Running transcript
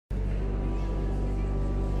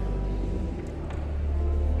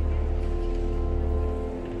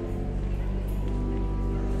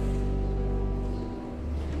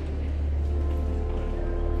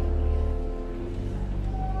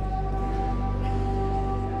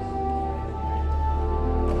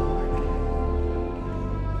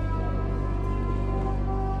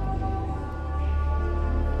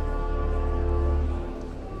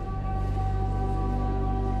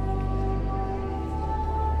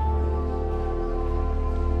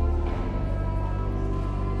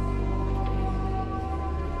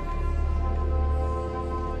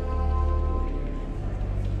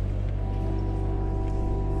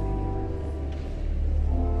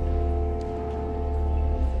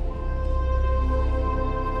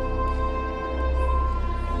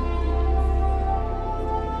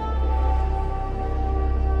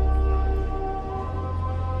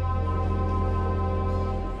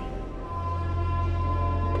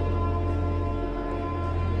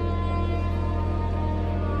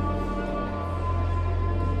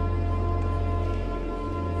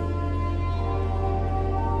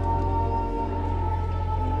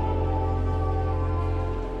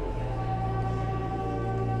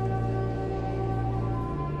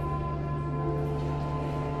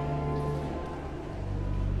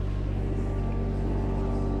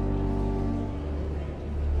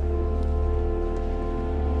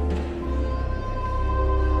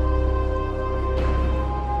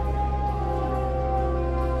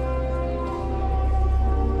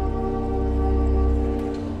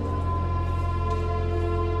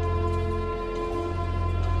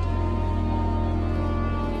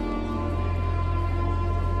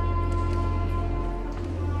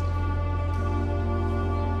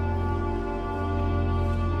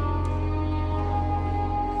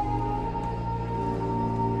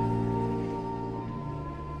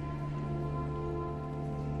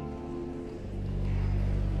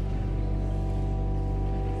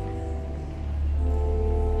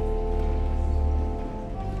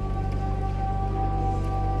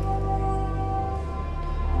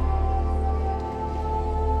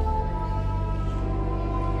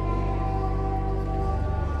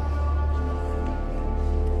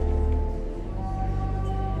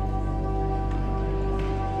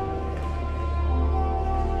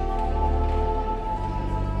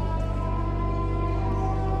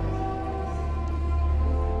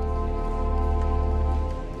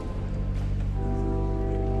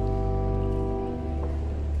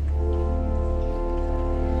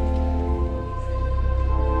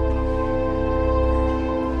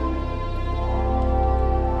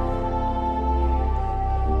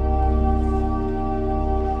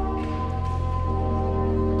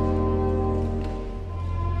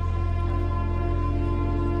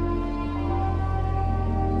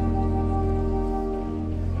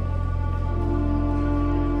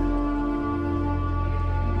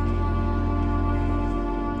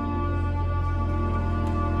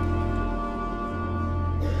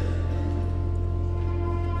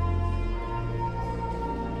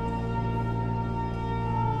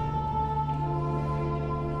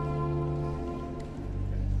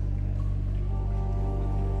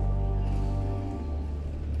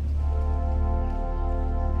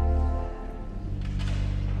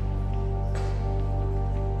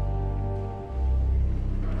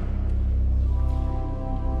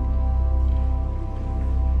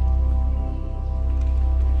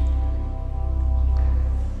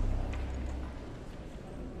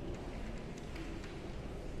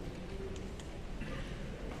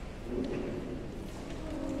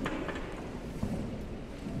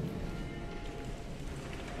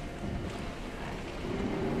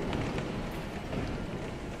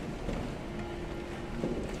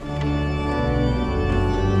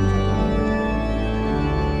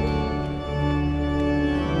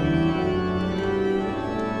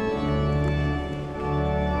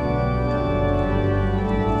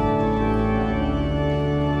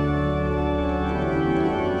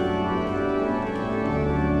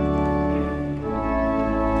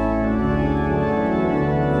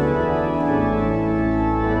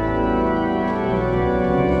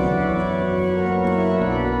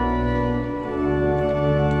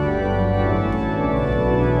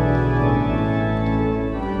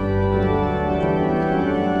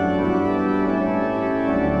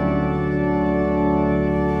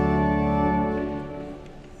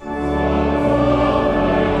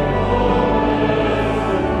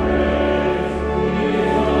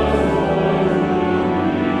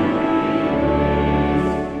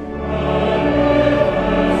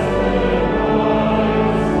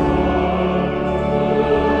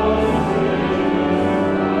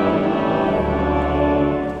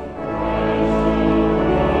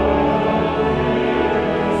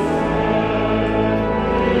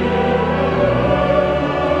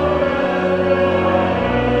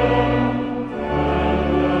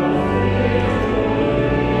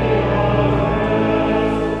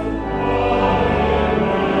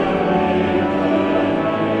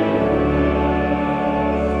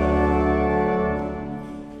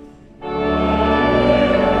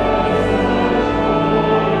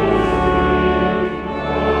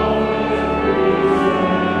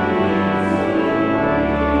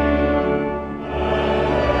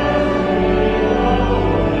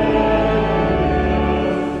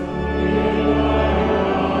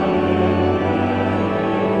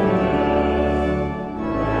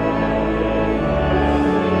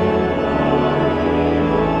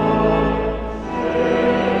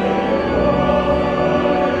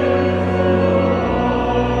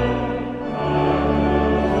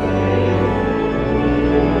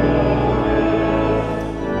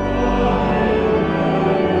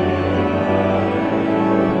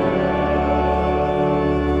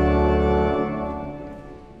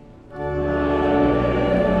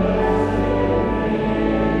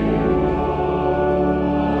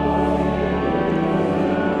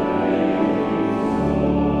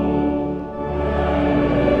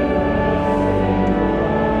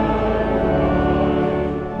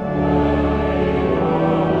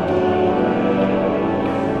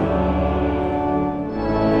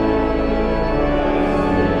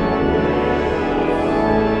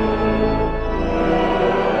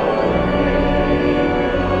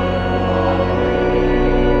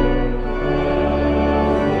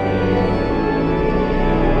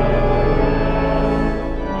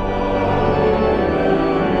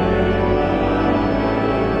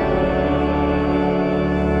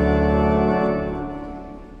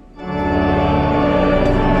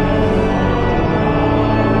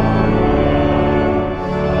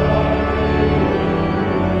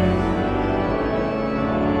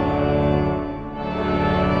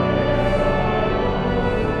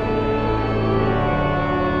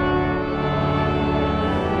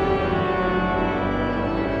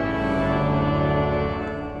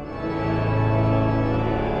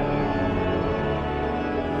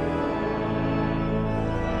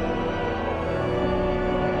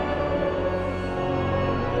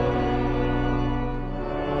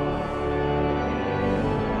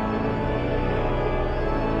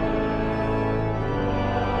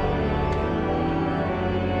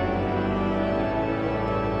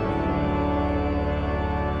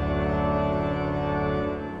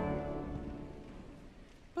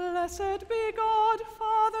Blessed be God,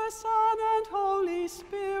 Father, Son, and Holy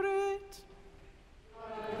Spirit.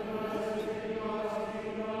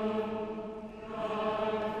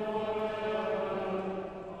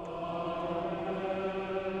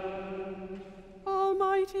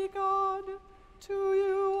 Almighty God, to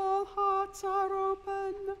you all hearts are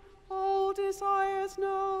open, all desires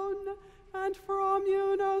known, and from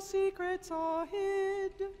you no secrets are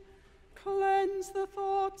hid. Cleanse the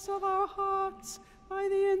thoughts of our hearts by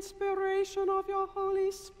the inspiration of your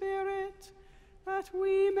Holy Spirit, that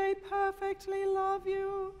we may perfectly love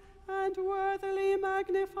you and worthily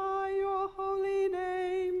magnify your holy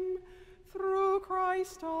name, through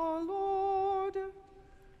Christ our Lord.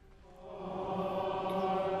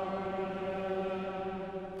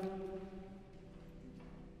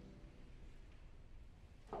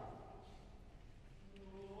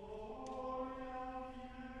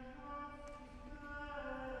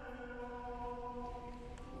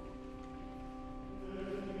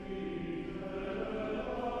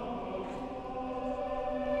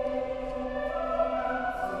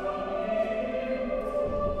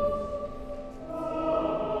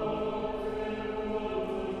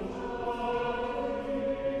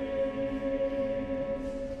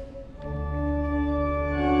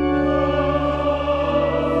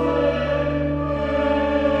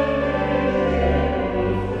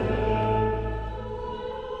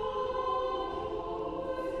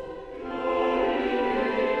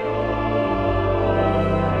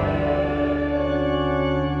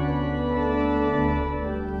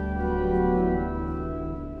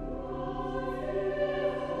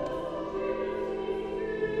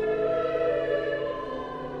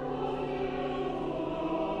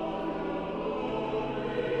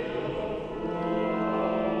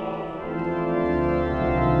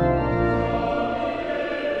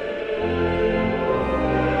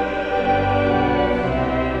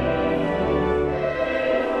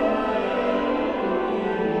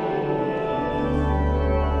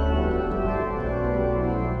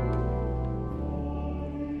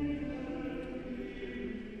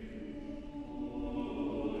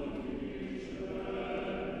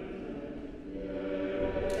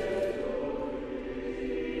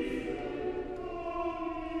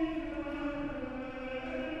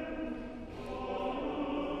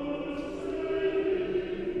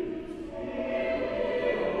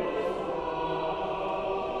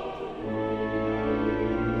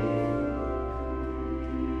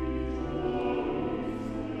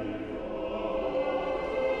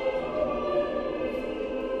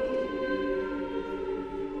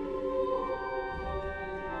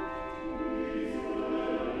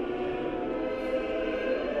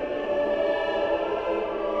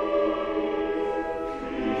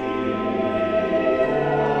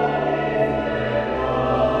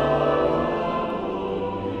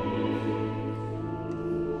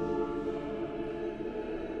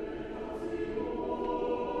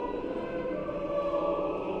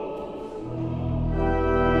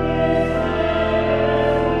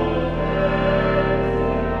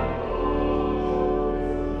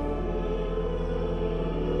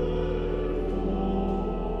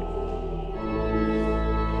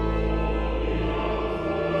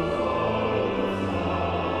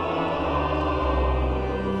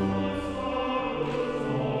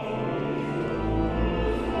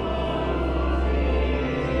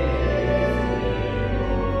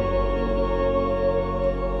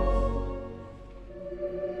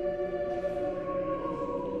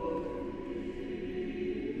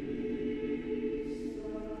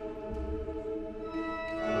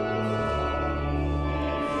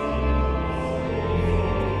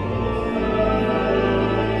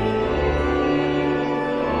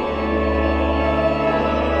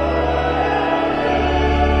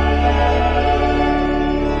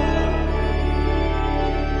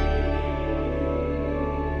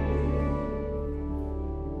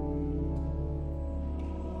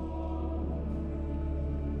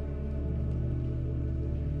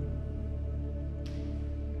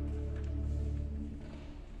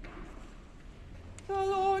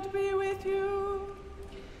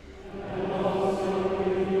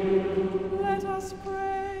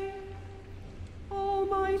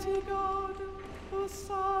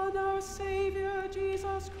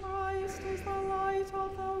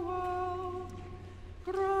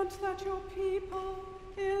 That your people,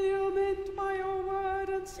 illumined by your word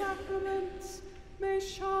and sacraments, may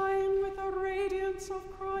shine with the radiance of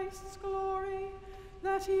Christ's glory,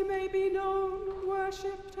 that he may be known,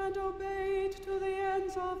 worshipped, and obeyed to the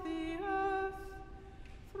ends of the earth.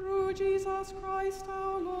 Through Jesus Christ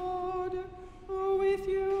our Lord, who with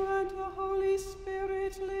you and the Holy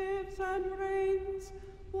Spirit lives and reigns,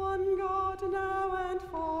 one God, now and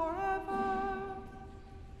forever.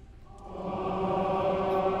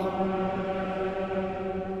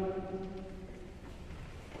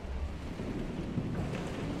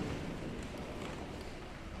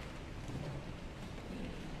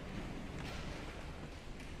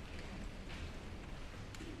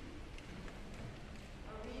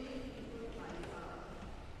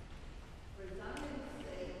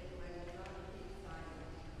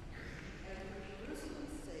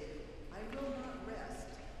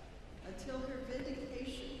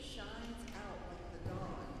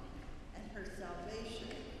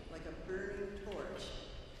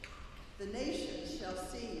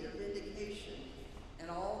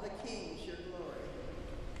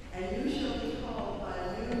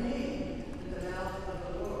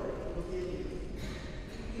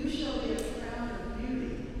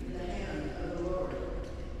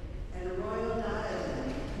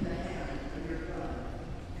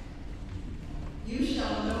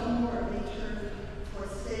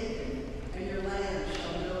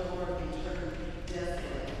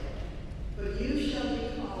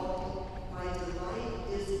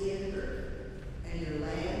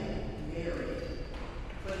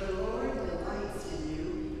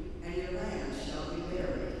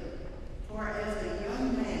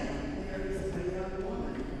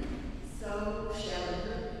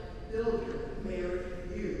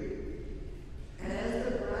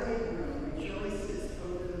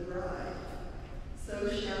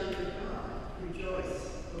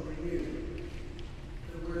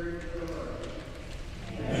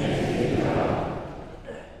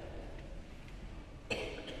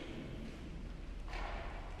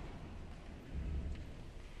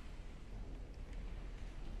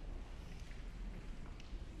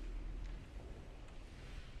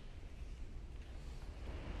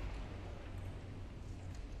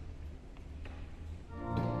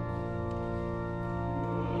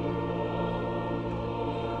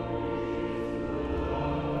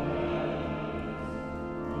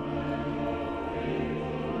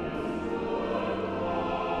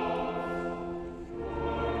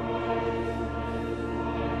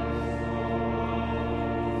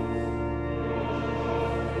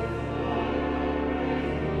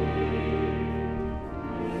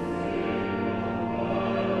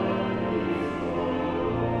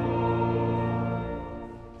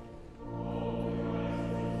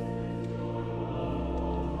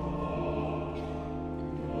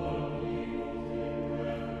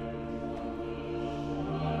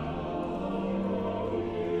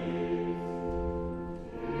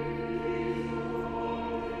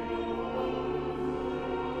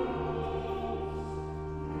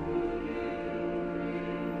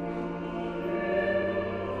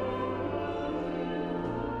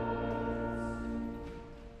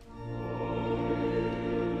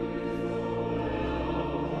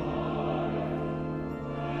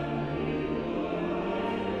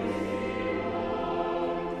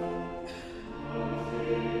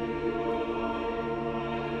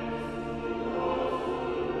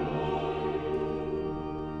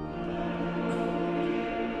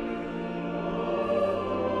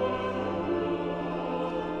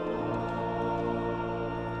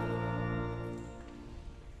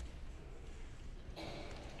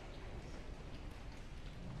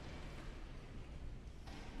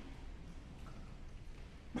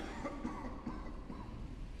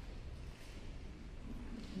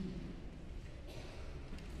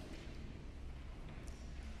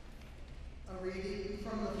 A reading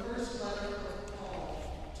from the first letter of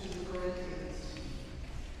Paul to the Corinthians.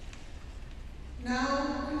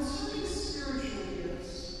 Now, concerning spiritual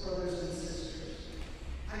gifts, brothers and sisters,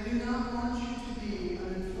 I do not want you to be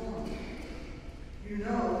uninformed. You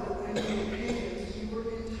know that when you were pagans, you were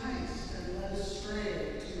enticed and led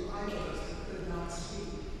astray to idols that could not speak.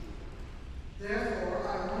 Therefore,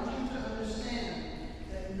 I want you to understand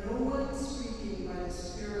that no one speaking by the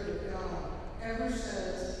Spirit of God ever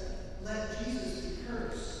says, "Let Jesus be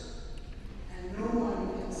cursed," and no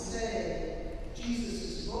one can say, "Jesus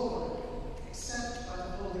is Lord," except by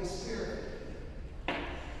the Holy Spirit.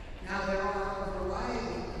 Now there are a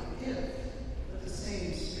variety of gifts, but the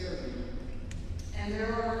same Spirit. And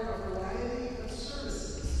there are a variety of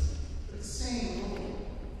services, but the same Lord.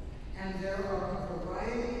 And there are a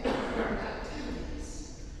variety of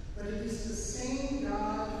activities, but it is the same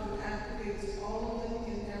God who activates all of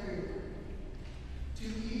them in everyone. To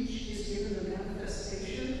each is given the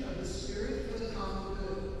manifestation of the Spirit for the common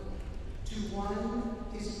good. To one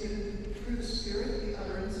is given through the Spirit the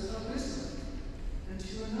utterance of wisdom, and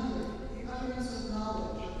to another the utterance of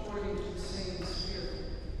knowledge according to the same Spirit.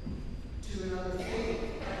 To another faith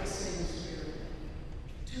by the same Spirit.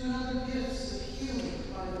 To another gifts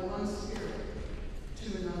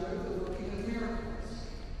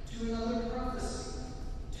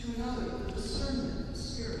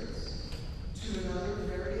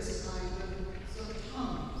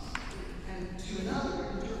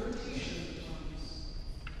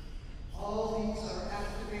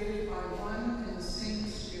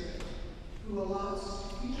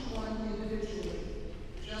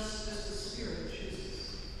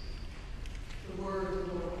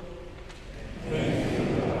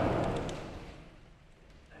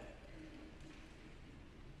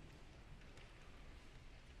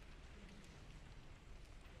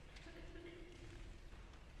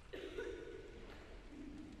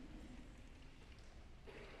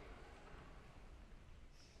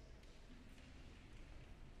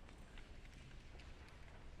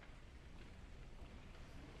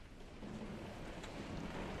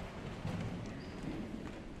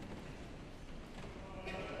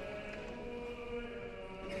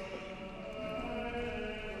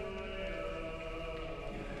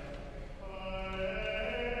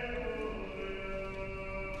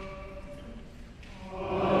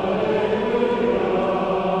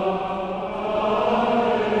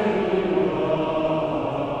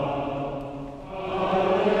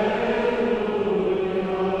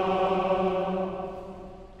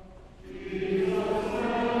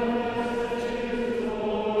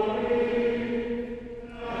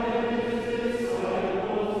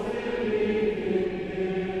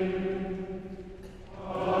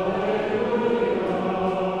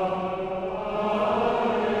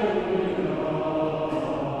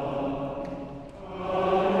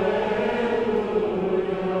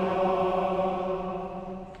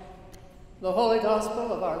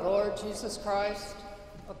Gospel of our Lord Jesus Christ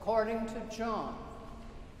according to John.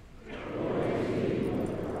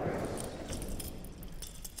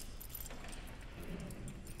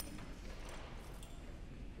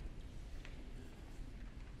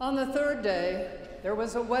 On the third day, there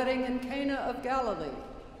was a wedding in Cana of Galilee,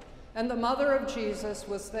 and the mother of Jesus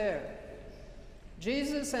was there.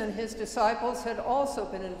 Jesus and his disciples had also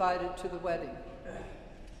been invited to the wedding.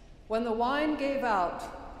 When the wine gave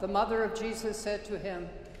out, the mother of Jesus said to him,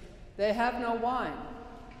 "They have no wine."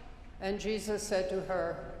 And Jesus said to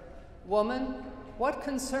her, "Woman, what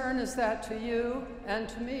concern is that to you and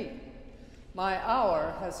to me? My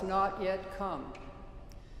hour has not yet come."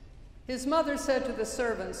 His mother said to the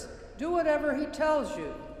servants, "Do whatever he tells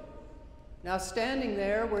you." Now standing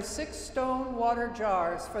there were 6 stone water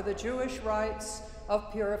jars for the Jewish rites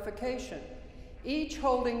of purification, each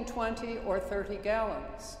holding 20 or 30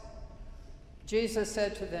 gallons. Jesus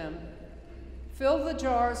said to them, "Fill the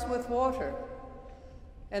jars with water."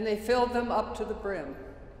 And they filled them up to the brim.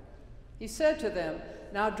 He said to them,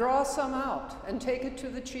 "Now draw some out and take it to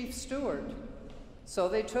the chief steward." So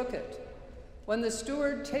they took it. When the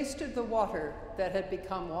steward tasted the water that had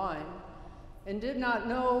become wine and did not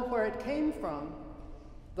know where it came from,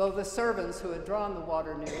 though the servants who had drawn the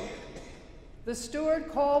water knew, the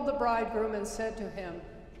steward called the bridegroom and said to him,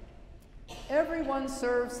 "Everyone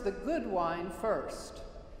serves the good wine first,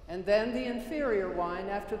 and then the inferior wine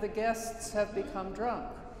after the guests have become drunk.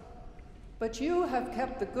 But you have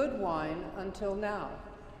kept the good wine until now."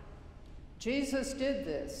 Jesus did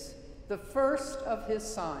this, the first of his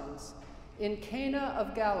signs, in Cana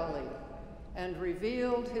of Galilee, and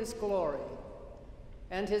revealed his glory,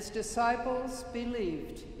 and his disciples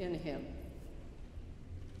believed in him.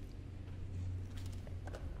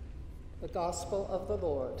 The Gospel of the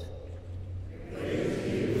Lord. Praise to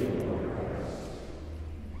you, Lord Christ.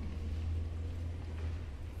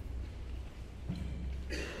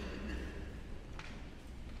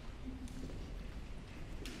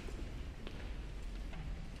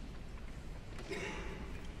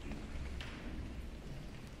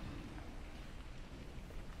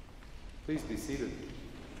 Please be seated.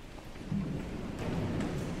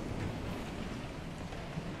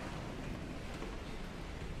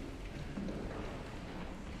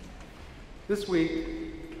 This week,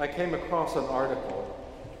 I came across an article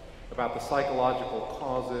about the psychological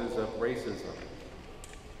causes of racism.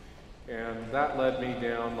 And that led me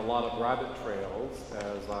down a lot of rabbit trails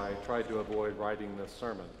as I tried to avoid writing this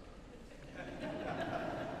sermon.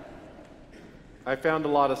 I found a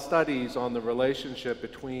lot of studies on the relationship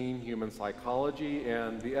between human psychology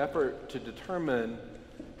and the effort to determine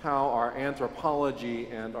how our anthropology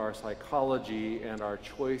and our psychology and our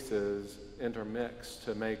choices intermix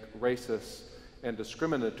to make racist and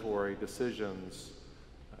discriminatory decisions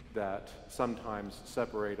that sometimes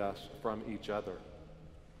separate us from each other.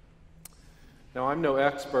 Now, I'm no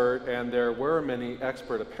expert, and there were many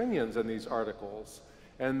expert opinions in these articles,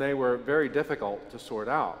 and they were very difficult to sort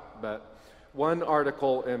out, but one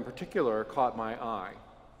article in particular caught my eye.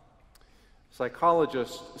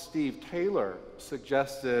 Psychologist Steve Taylor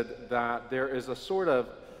suggested that there is a sort of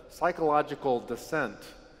psychological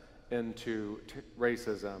descent into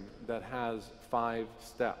racism that has 5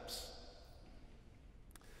 steps.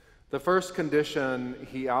 The first condition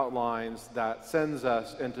he outlines that sends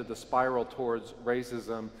us into the spiral towards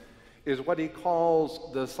racism is what he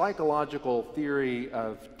calls the psychological theory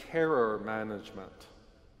of terror management.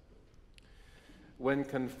 When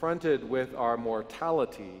confronted with our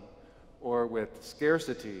mortality, or with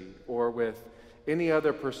scarcity, or with any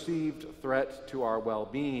other perceived threat to our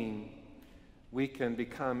well-being, we can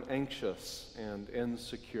become anxious and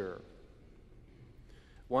insecure.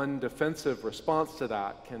 One defensive response to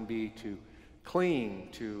that can be to cling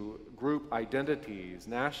to group identities,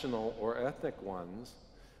 national or ethnic ones,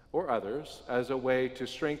 or others, as a way to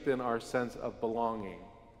strengthen our sense of belonging,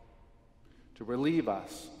 to relieve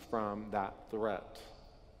us from that threat.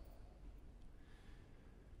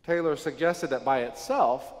 Taylor suggested that by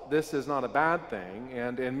itself, this is not a bad thing,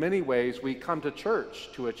 and in many ways we come to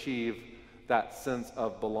church to achieve that sense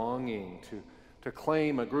of belonging, to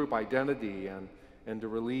claim a group identity and to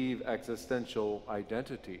relieve existential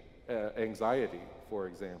anxiety, for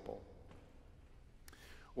example.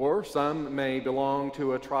 Or some may belong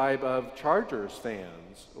to a tribe of Chargers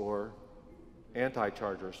fans or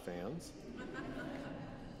anti-Chargers fans.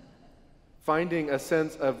 Finding a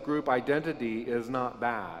sense of group identity is not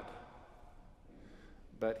bad.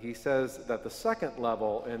 But he says that the second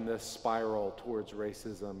level in this spiral towards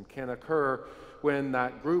racism can occur when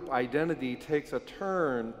that group identity takes a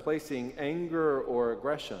turn placing anger or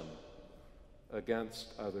aggression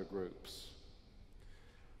against other groups.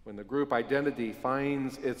 when the group identity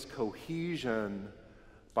finds its cohesion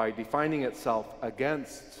by defining itself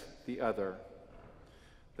against the other,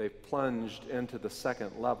 they've plunged into the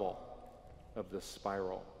second level of this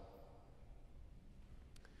spiral.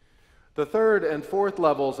 The third and fourth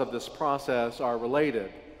levels of this process are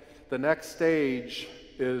related. The next stage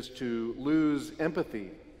is to lose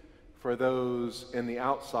empathy for those in the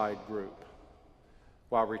outside group,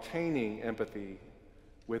 while retaining empathy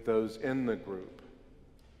with those in the group.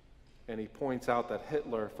 And he points out that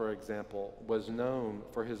Hitler, for example, was known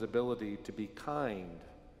for his ability to be kind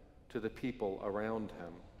to the people around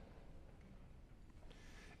him.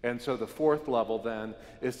 And so the fourth level then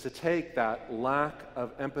is to take that lack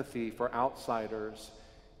of empathy for outsiders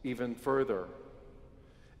even further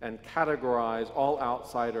and categorize all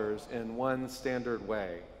outsiders in one standard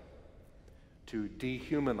way, to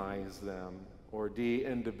dehumanize them or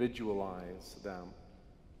de-individualize them.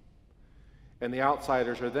 And the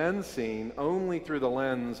outsiders are then seen only through the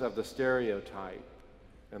lens of the stereotype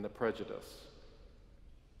and the prejudice.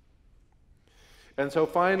 And so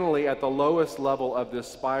finally, at the lowest level of this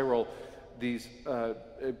spiral, these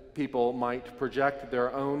people might project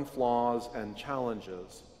their own flaws and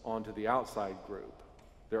challenges onto the outside group,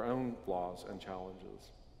 their own flaws and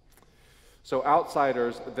challenges. So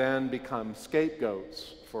outsiders then become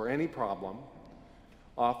scapegoats for any problem,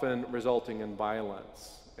 often resulting in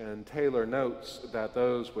violence. And Taylor notes that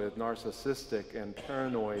those with narcissistic and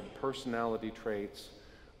paranoid personality traits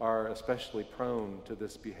are especially prone to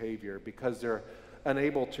this behavior because they're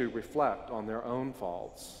unable to reflect on their own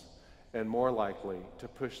faults and more likely to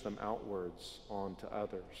push them outwards onto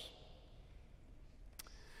others.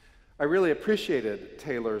 I really appreciated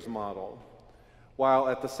Taylor's model, while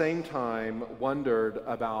at the same time wondered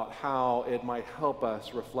about how it might help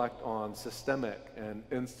us reflect on systemic and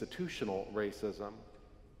institutional racism.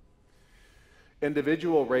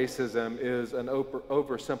 Individual racism is an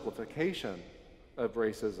oversimplification of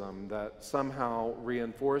racism that somehow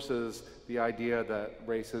reinforces the idea that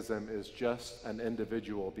racism is just an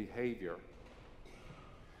individual behavior.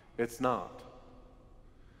 It's not.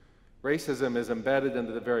 Racism is embedded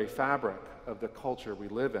into the very fabric of the culture we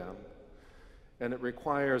live in, and it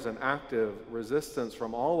requires an active resistance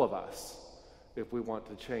from all of us if we want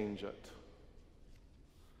to change it.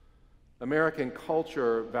 American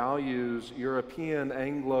culture values European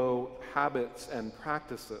Anglo habits and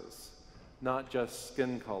practices, not just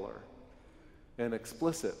skin color, in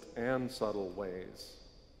explicit and subtle ways.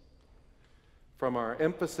 From our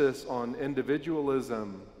emphasis on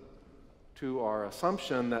individualism to our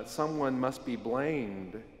assumption that someone must be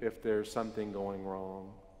blamed if there's something going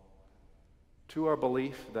wrong, to our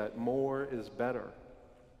belief that more is better.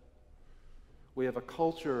 We have a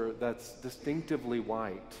culture that's distinctively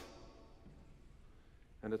white,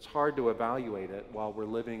 and it's hard to evaluate it while we're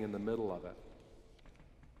living in the middle of it.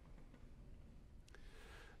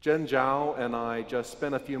 Jen Zhao and I just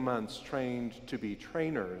spent a few months trained to be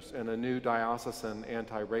trainers in a new diocesan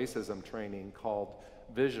anti-racism training called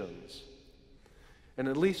Visions. And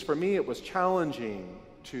at least for me, it was challenging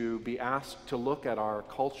to be asked to look at our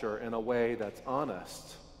culture in a way that's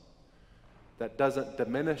honest, that doesn't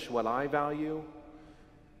diminish what I value,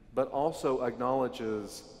 but also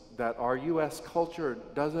acknowledges that our U.S. culture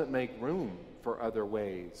doesn't make room for other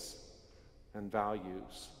ways and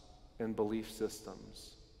values and belief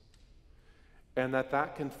systems, and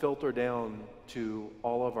that can filter down to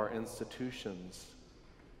all of our institutions,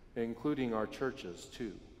 including our churches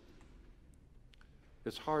too.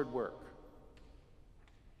 It's hard work.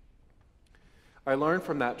 I learned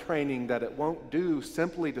from that training that it won't do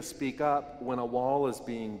simply to speak up when a wall is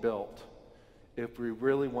being built if we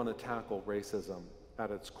really want to tackle racism at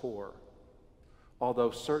its core. Although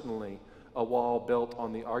certainly a wall built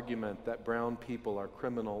on the argument that brown people are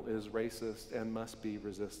criminal is racist and must be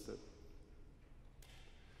resisted.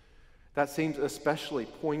 That seems especially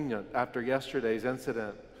poignant after yesterday's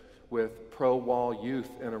incident with pro-wall youth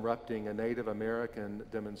interrupting a Native American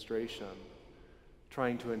demonstration,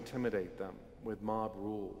 trying to intimidate them with mob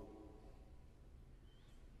rule.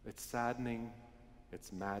 It's saddening,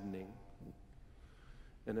 it's maddening,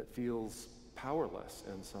 and it feels powerless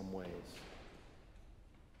in some ways.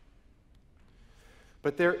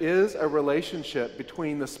 But there is a relationship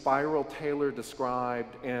between the spiral Taylor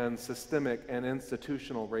described and systemic and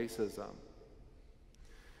institutional racism.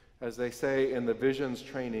 As they say in the Visions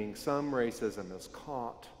training, some racism is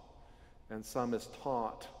caught and some is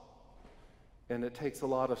taught, and it takes a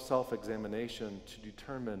lot of self-examination to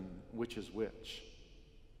determine which is which.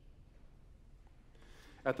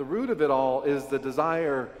 At the root of it all is the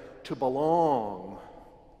desire to belong.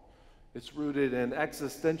 It's rooted in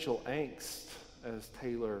existential angst as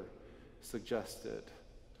Taylor suggested,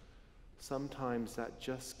 sometimes that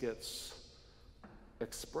just gets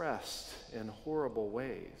expressed in horrible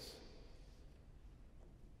ways.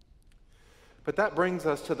 But that brings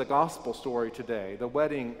us to the gospel story today, the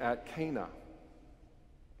wedding at Cana.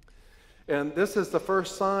 And this is the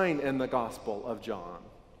first sign in the Gospel of John.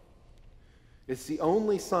 It's the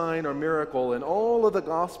only sign or miracle in all of the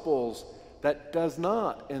Gospels that does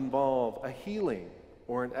not involve a healing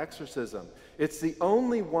or an exorcism. It's the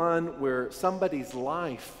only one where somebody's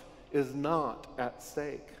life is not at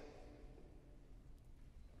stake.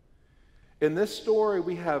 In this story,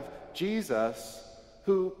 we have Jesus,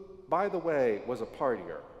 who, by the way, was a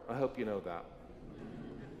partier. I hope you know that.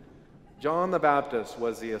 John the Baptist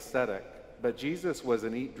was the ascetic, but Jesus was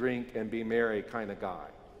an eat, drink, and be merry kind of guy.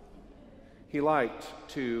 He liked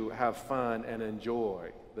to have fun and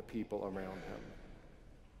enjoy the people around him.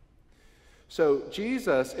 So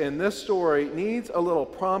Jesus, in this story, needs a little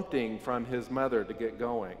prompting from his mother to get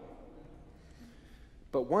going.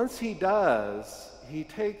 But once he does, he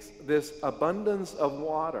takes this abundance of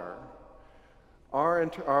water.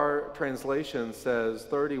 Our translation says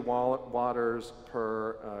 30 waters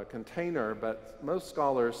per container, but most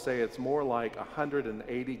scholars say it's more like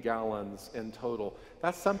 180 gallons in total.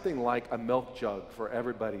 That's something like a milk jug for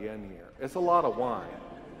everybody in here. It's a lot of wine.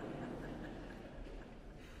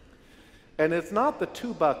 And it's not the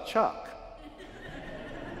 $2 chuck.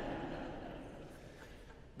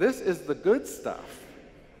 This is the good stuff.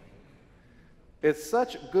 It's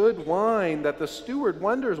such good wine that the steward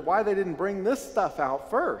wonders why they didn't bring this stuff out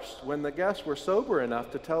first when the guests were sober enough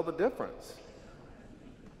to tell the difference.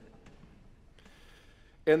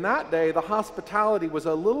 In that day, the hospitality was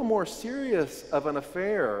a little more serious of an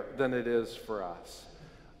affair than it is for us.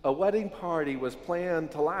 A wedding party was planned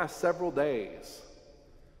to last several days.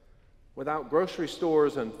 Without grocery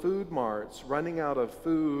stores and food marts running out of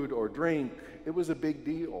food or drink, it was a big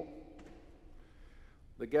deal.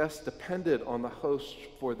 The guests depended on the host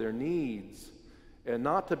for their needs, and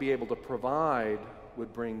not to be able to provide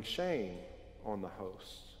would bring shame on the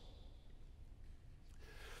host.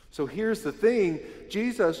 So here's the thing,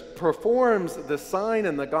 Jesus performs the sign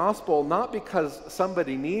in the gospel not because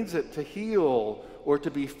somebody needs it to heal or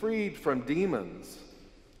to be freed from demons.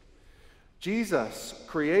 Jesus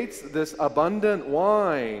creates this abundant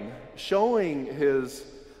wine, showing his,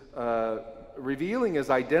 revealing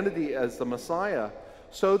his identity as the Messiah,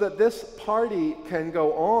 so that this party can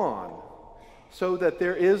go on, so that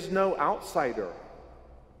there is no outsider.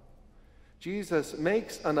 Jesus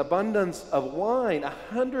makes an abundance of wine,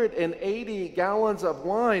 180 gallons of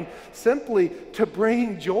wine, simply to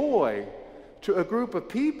bring joy to a group of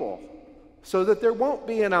people, so that there won't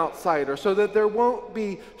be an outsider, so that there won't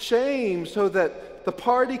be shame, so that the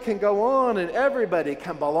party can go on and everybody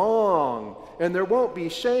can belong, and there won't be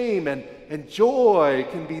shame, and joy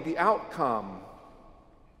can be the outcome.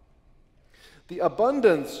 The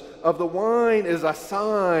abundance of the wine is a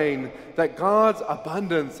sign that God's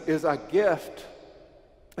abundance is a gift.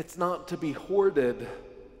 It's not to be hoarded.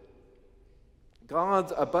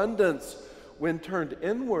 God's abundance, when turned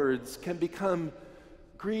inwards, can become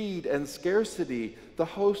greed and scarcity. The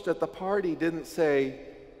host at the party didn't say,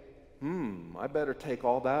 I better take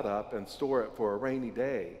all that up and store it for a rainy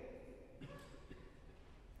day.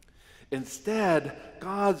 Instead,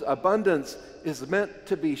 God's abundance is meant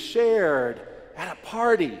to be shared at a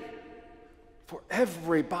party for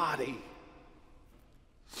everybody.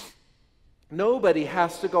 Nobody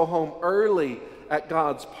has to go home early at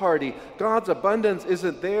God's party. God's abundance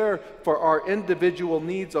isn't there for our individual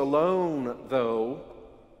needs alone, though.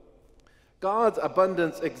 God's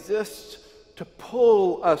abundance exists to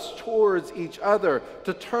pull us towards each other,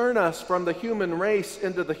 to turn us from the human race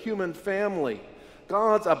into the human family.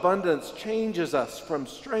 God's abundance changes us from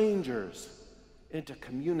strangers into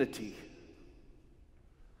community.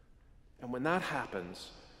 And when that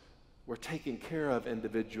happens, we're taken care of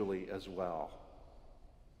individually as well.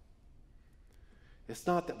 It's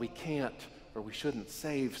not that we can't or we shouldn't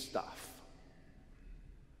save stuff.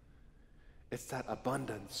 It's that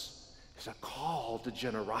abundance is a call to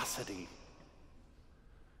generosity.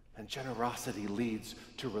 And generosity leads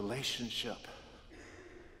to relationship.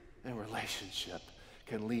 And relationship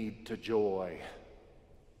can lead to joy.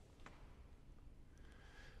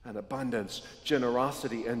 And abundance,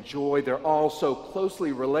 generosity, and joy, they're all so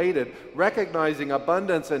closely related. Recognizing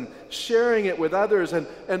abundance and sharing it with others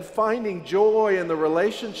and finding joy in the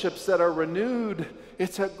relationships that are renewed.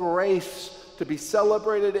 It's a grace to be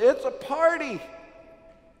celebrated. It's a party.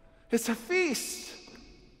 It's a feast.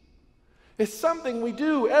 It's something we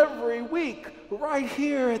do every week right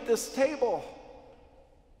here at this table.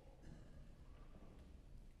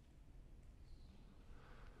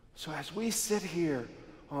 So as we sit here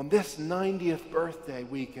on this 90th birthday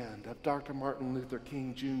weekend of Dr. Martin Luther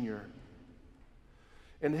King Jr.,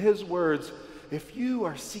 in his words, if you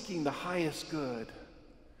are seeking the highest good,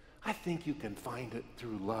 I think you can find it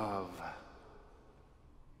through love.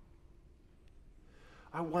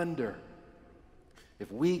 I wonder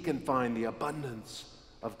if we can find the abundance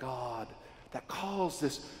of God that calls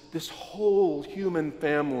this whole human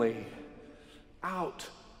family out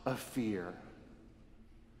of fear,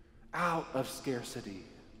 out of scarcity,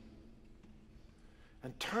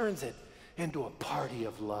 and turns it into a party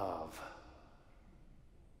of love,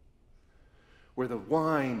 where the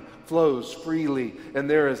wine flows freely and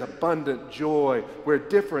there is abundant joy, where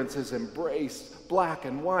difference is embraced, black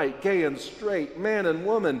and white, gay and straight, man and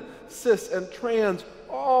woman, cis and trans,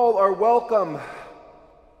 all are welcome.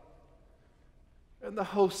 And the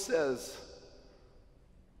host says,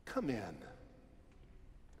 come in.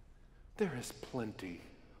 There is plenty.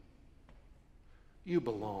 You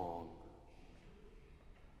belong.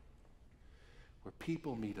 Where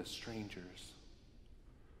people meet as strangers,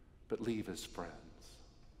 but leave as friends.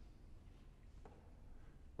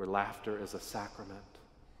 Where laughter is a sacrament,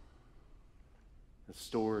 and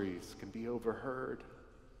stories can be overheard,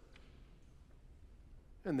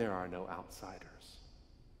 and there are no outsiders.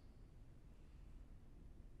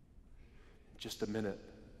 In just a minute,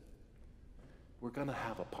 we're going to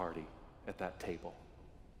have a party at that table.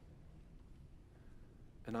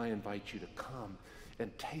 And I invite you to come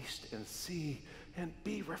and taste and see and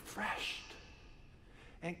be refreshed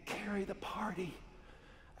and carry the party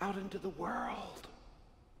out into the world.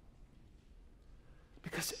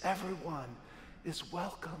 Because everyone is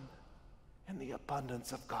welcome in the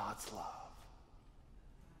abundance of God's love.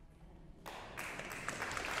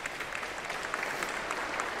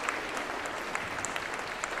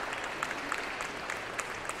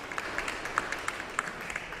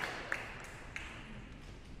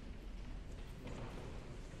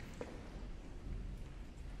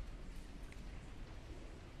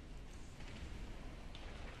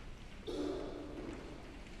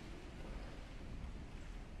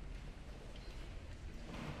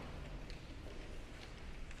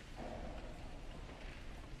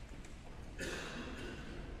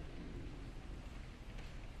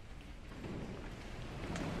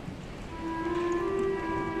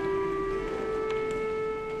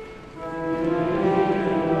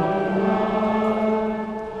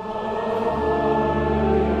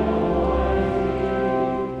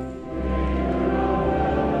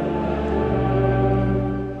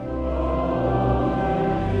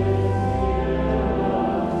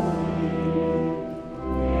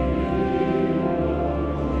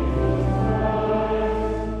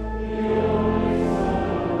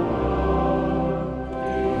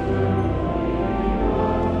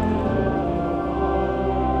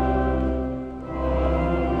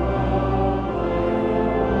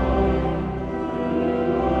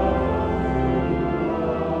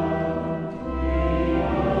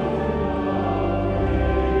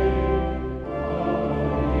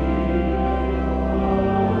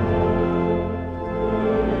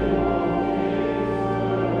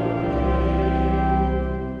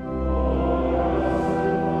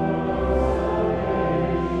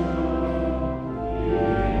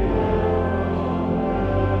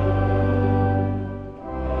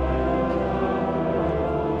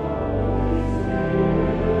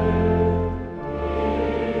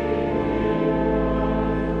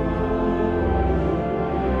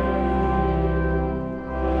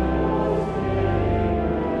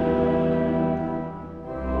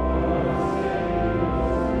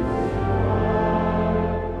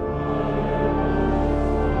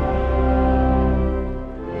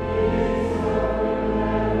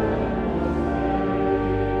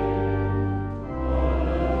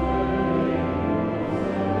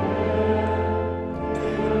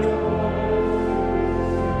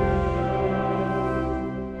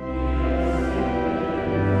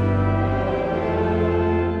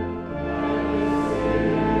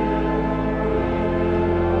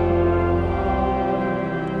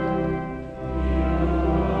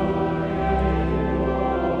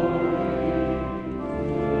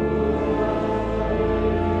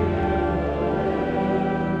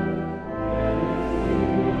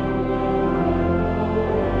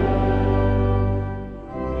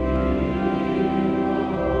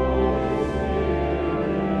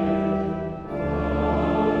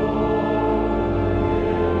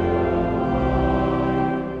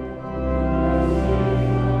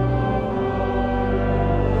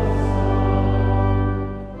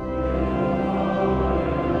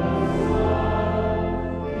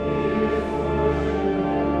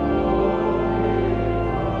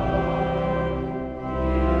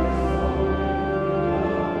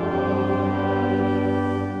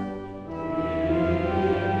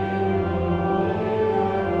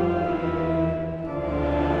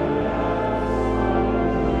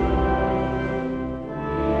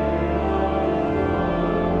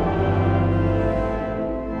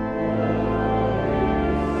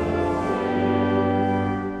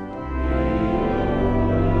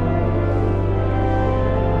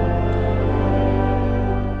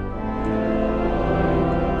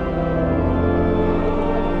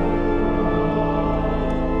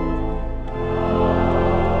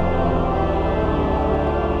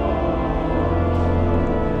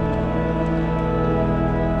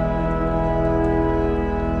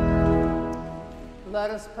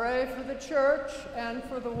 us pray for the church and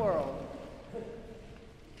for the world.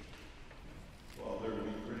 Father,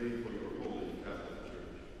 we pray for your holy Catholic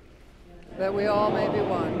Church, That we all may be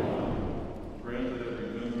one. grant that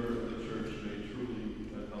every member of the church may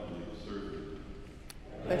truly and humbly serve you.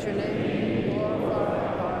 That your name be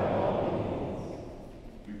glorified by all.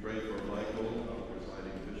 We pray for Michael, our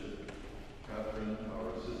presiding bishop, Catherine, our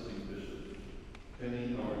assisting bishop,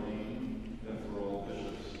 Penny, our dean, and for all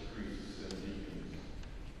bishops, priests, and deacons.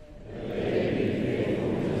 May they be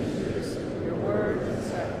faithful ministers of your word and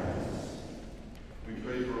sacraments. We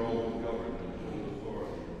pray for all who govern and hold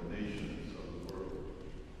authority in the nations of the world.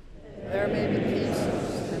 There may be peace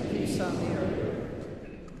and peace on the earth.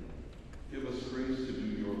 Give us grace to do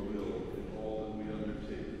your will in all that we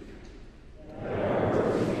undertake.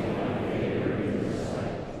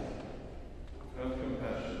 Have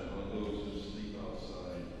compassion on those who sleep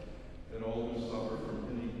outside and all who suffer from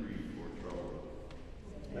any grief or trouble.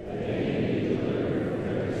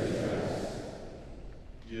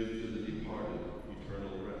 Give to the departed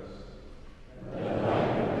eternal rest.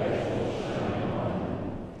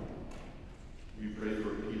 We pray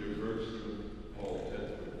for Peter Bergstrom, Paul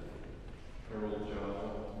Tedford, Harold Jow,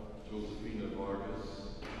 Josephina Vargas,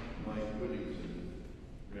 Mike Whittington,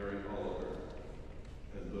 Mary Oliver,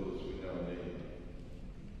 and those we now name.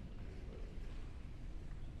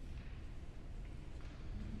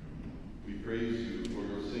 We praise you for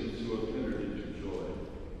your saints who have entered into joy.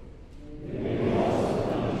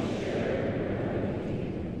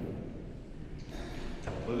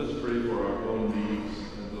 Let us pray for our own needs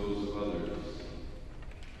and those of others.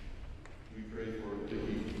 We pray for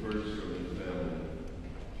Dickie Bergstrom and family,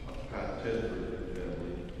 Pat Tedford and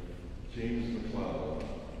family, James McLeod,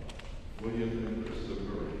 William and Krista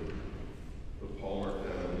Murray, the Palmer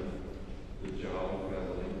family, the Jow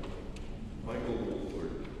family, Michael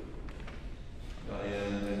Wolford,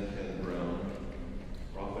 Diane and Ken Brown,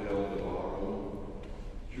 Raphael Navarro,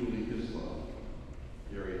 Julie Hislop,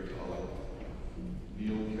 Gary Tullock,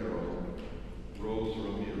 Neil Carroll, Rose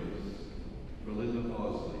Ramirez, Melinda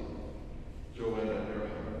Bosley, Joanna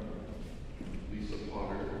Earhart, Lisa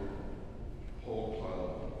Potter, Paul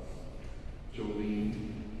Cloud, Jolene,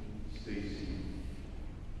 Stacy,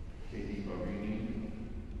 Katie Marini,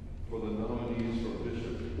 for the nominees for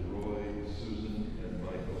Bishop Roy, Susan, and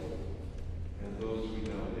Michael, and those we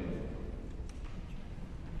now name.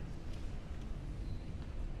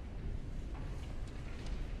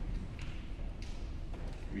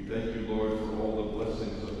 We thank you, Lord, for all the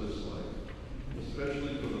blessings of this life,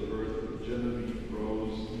 especially for the birth of Genevieve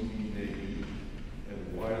Rose E.B. Nagy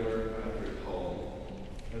and Weiler Patrick Hall,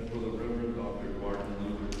 and for the Reverend Dr. Martin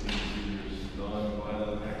Luther King Jr.'s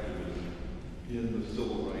nonviolent activism in the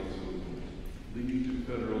civil rights movement, leading to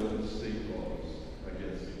federal and state laws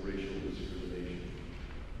against racial discrimination.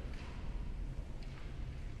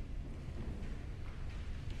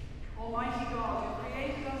 Almighty God, you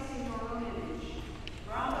created us in your own image.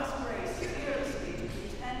 Grant us grace fearlessly to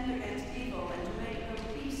contend against evil and to make no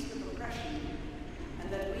peace with oppression,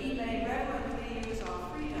 and that we may reverently use our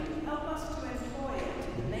freedom. Help us to employ it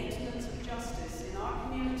in the maintenance of justice in our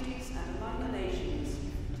communities and among the nations,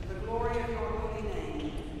 to the glory of your holy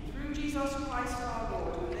name. Through Jesus Christ our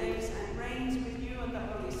Lord, who lives and reigns with you and the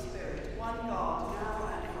Holy Spirit, one God, now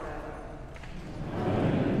and forever.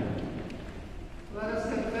 Let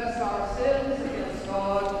us confess our sins against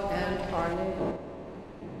God and our neighbor.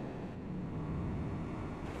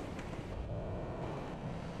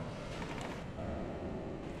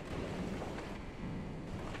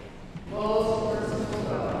 Most merciful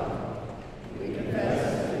God, we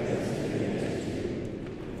confess against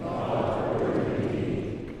you, thought, word, and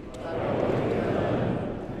deed, by what we have done,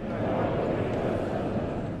 and by what we have not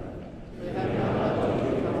done. We have not loved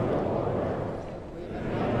you from our heart. We have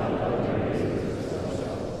not loved others as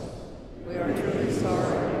ourselves. We are truly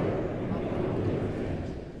sorry.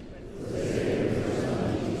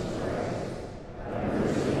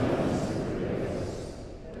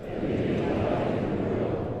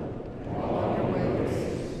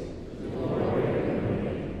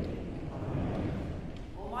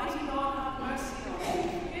 Almighty God, have mercy on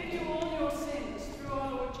you. Forgive you all your sins through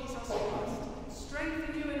our Lord Jesus Christ.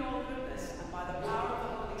 Strengthen you in all goodness, and by the power of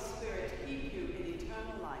the Holy Spirit, keep you in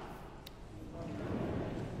eternal life.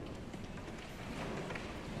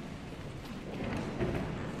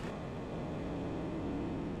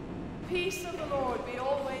 Peace of the Lord be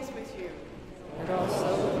always with you. And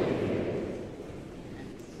also with you.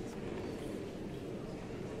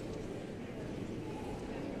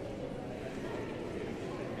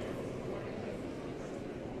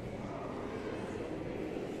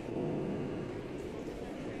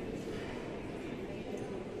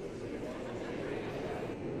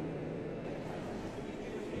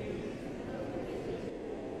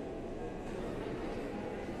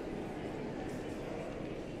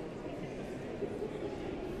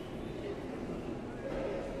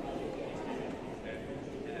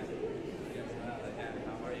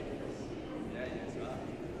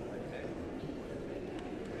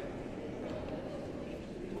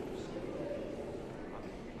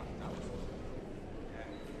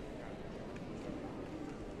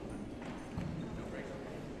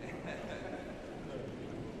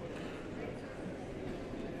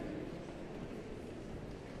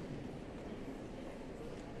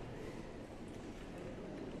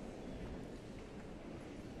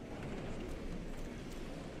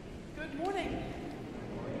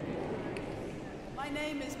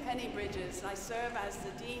 name is Penny Bridges. I serve as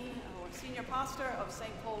the Dean or Senior Pastor of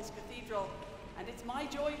St. Paul's Cathedral, and it's my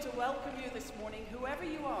joy to welcome you this morning, whoever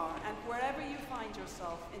you are and wherever you find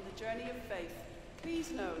yourself in the journey of faith. Please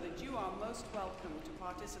know that you are most welcome to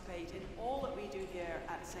participate in all that we do here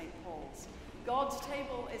at St. Paul's. God's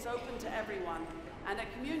table is open to everyone, and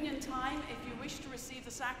at communion time, if you wish to receive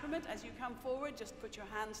the sacrament, as you come forward, just put your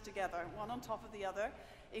hands together, one on top of the other.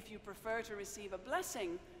 If you prefer to receive a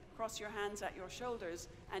blessing, cross your hands at your shoulders,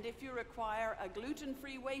 and if you require a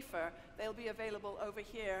gluten-free wafer, they'll be available over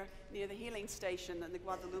here near the healing station in the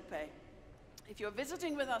Guadalupe. If you're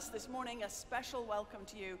visiting with us this morning, a special welcome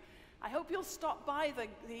to you. I hope you'll stop by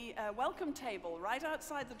the welcome table right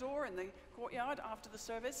outside the door in the courtyard after the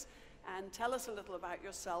service and tell us a little about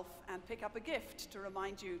yourself and pick up a gift to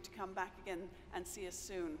remind you to come back again and see us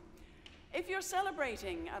soon. If you're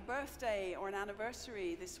celebrating a birthday or an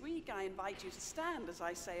anniversary this week, I invite you to stand as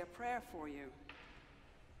I say a prayer for you.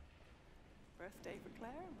 Birthday for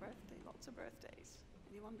Claire, birthday, lots of birthdays.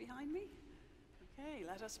 Anyone behind me? Okay,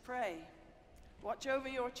 let us pray. Watch over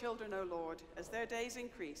your children, O Lord, as their days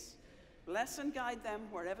increase. Bless and guide them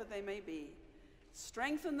wherever they may be.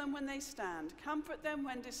 Strengthen them when they stand. Comfort them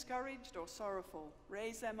when discouraged or sorrowful.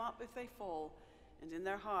 Raise them up if they fall. And in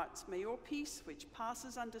their hearts may your peace, which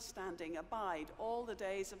passes understanding, abide all the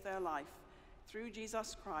days of their life. Through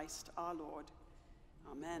Jesus Christ our Lord.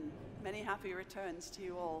 Amen. Many happy returns to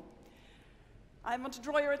you all. I want to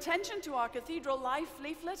draw your attention to our Cathedral Life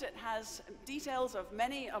leaflet. It has details of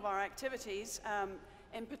many of our activities.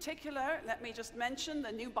 In particular, let me just mention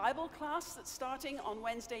the new Bible class that's starting on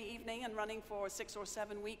Wednesday evening and running for 6 or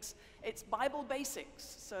 7 weeks. It's Bible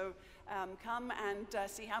Basics, so come and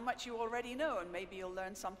see how much you already know, and maybe you'll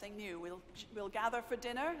learn something new. We'll gather for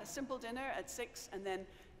dinner, a simple dinner at 6, and then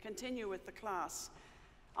continue with the class.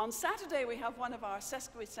 On Saturday, we have one of our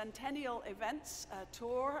sesquicentennial events, a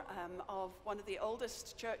tour of one of the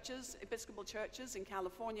oldest churches, Episcopal churches in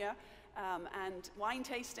California, and wine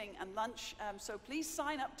tasting and lunch. So please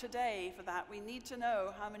sign up today for that. We need to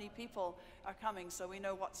know how many people are coming so we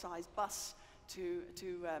know what size bus to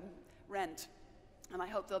rent. And I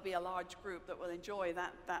hope there'll be a large group that will enjoy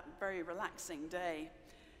that very relaxing day.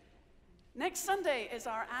 Next Sunday is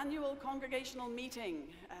our annual congregational meeting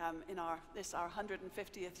in our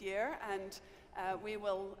 150th year, and we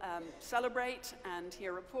will celebrate and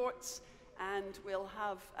hear reports, and we'll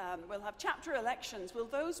have chapter elections. Will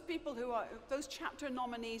those chapter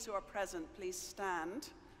nominees who are present please stand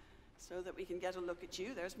so that we can get a look at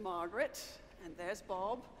you? There's Margaret, and there's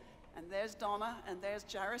Bob, and there's Donna, and there's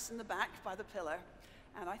Jairus in the back by the pillar.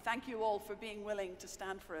 And I thank you all for being willing to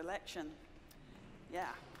stand for election. Yeah.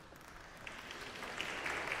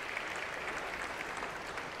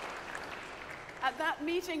 At that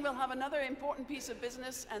meeting, we'll have another important piece of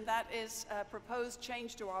business, and that is a proposed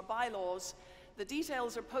change to our bylaws. The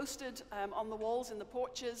details are posted on the walls in the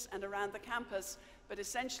porches and around the campus, but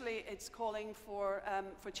essentially it's calling for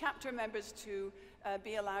chapter members to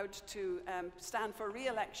be allowed to stand for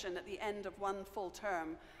re-election at the end of one full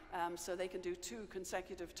term, so they can do 2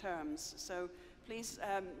 consecutive terms. So please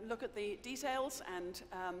look at the details and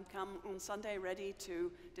come on Sunday ready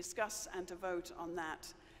to discuss and to vote on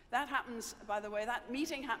that. That happens, by the way, that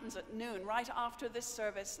meeting happens at noon. Right after this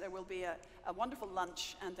service, there will be a wonderful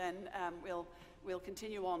lunch, and then we'll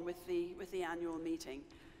continue on with the annual meeting.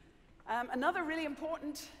 Another really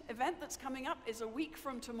important event that's coming up is a week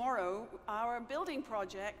from tomorrow. Our building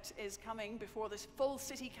project is coming before this full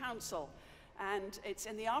City Council, and it's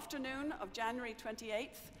in the afternoon of January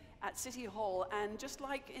 28th at City Hall. And just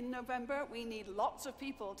like in November, we need lots of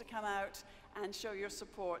people to come out and show your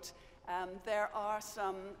support. There are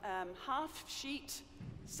some half-sheet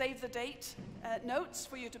save-the-date notes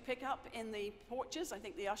for you to pick up in the porches. I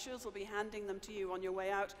think the ushers will be handing them to you on your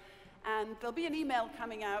way out. And there'll be an email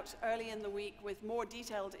coming out early in the week with more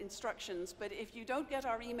detailed instructions. But if you don't get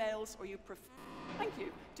our emails, or you prefer, thank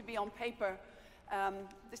you, to be on paper,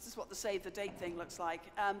 this is what the save-the-date thing looks like.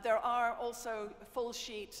 There are also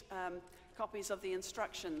full-sheet copies of the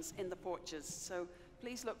instructions in the porches. So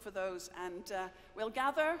please look for those, and we'll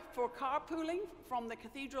gather for carpooling from the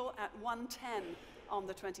cathedral at 1:10 on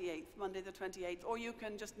the 28th, Monday the 28th, or you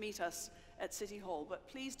can just meet us at City Hall. But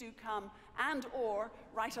please do come and or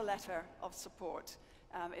write a letter of support.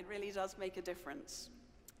 It really does make a difference.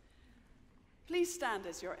 Please stand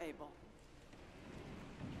as you're able.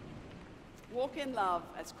 Walk in love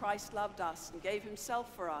as Christ loved us and gave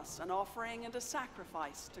himself for us, an offering and a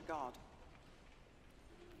sacrifice to God.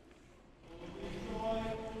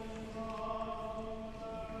 Amen.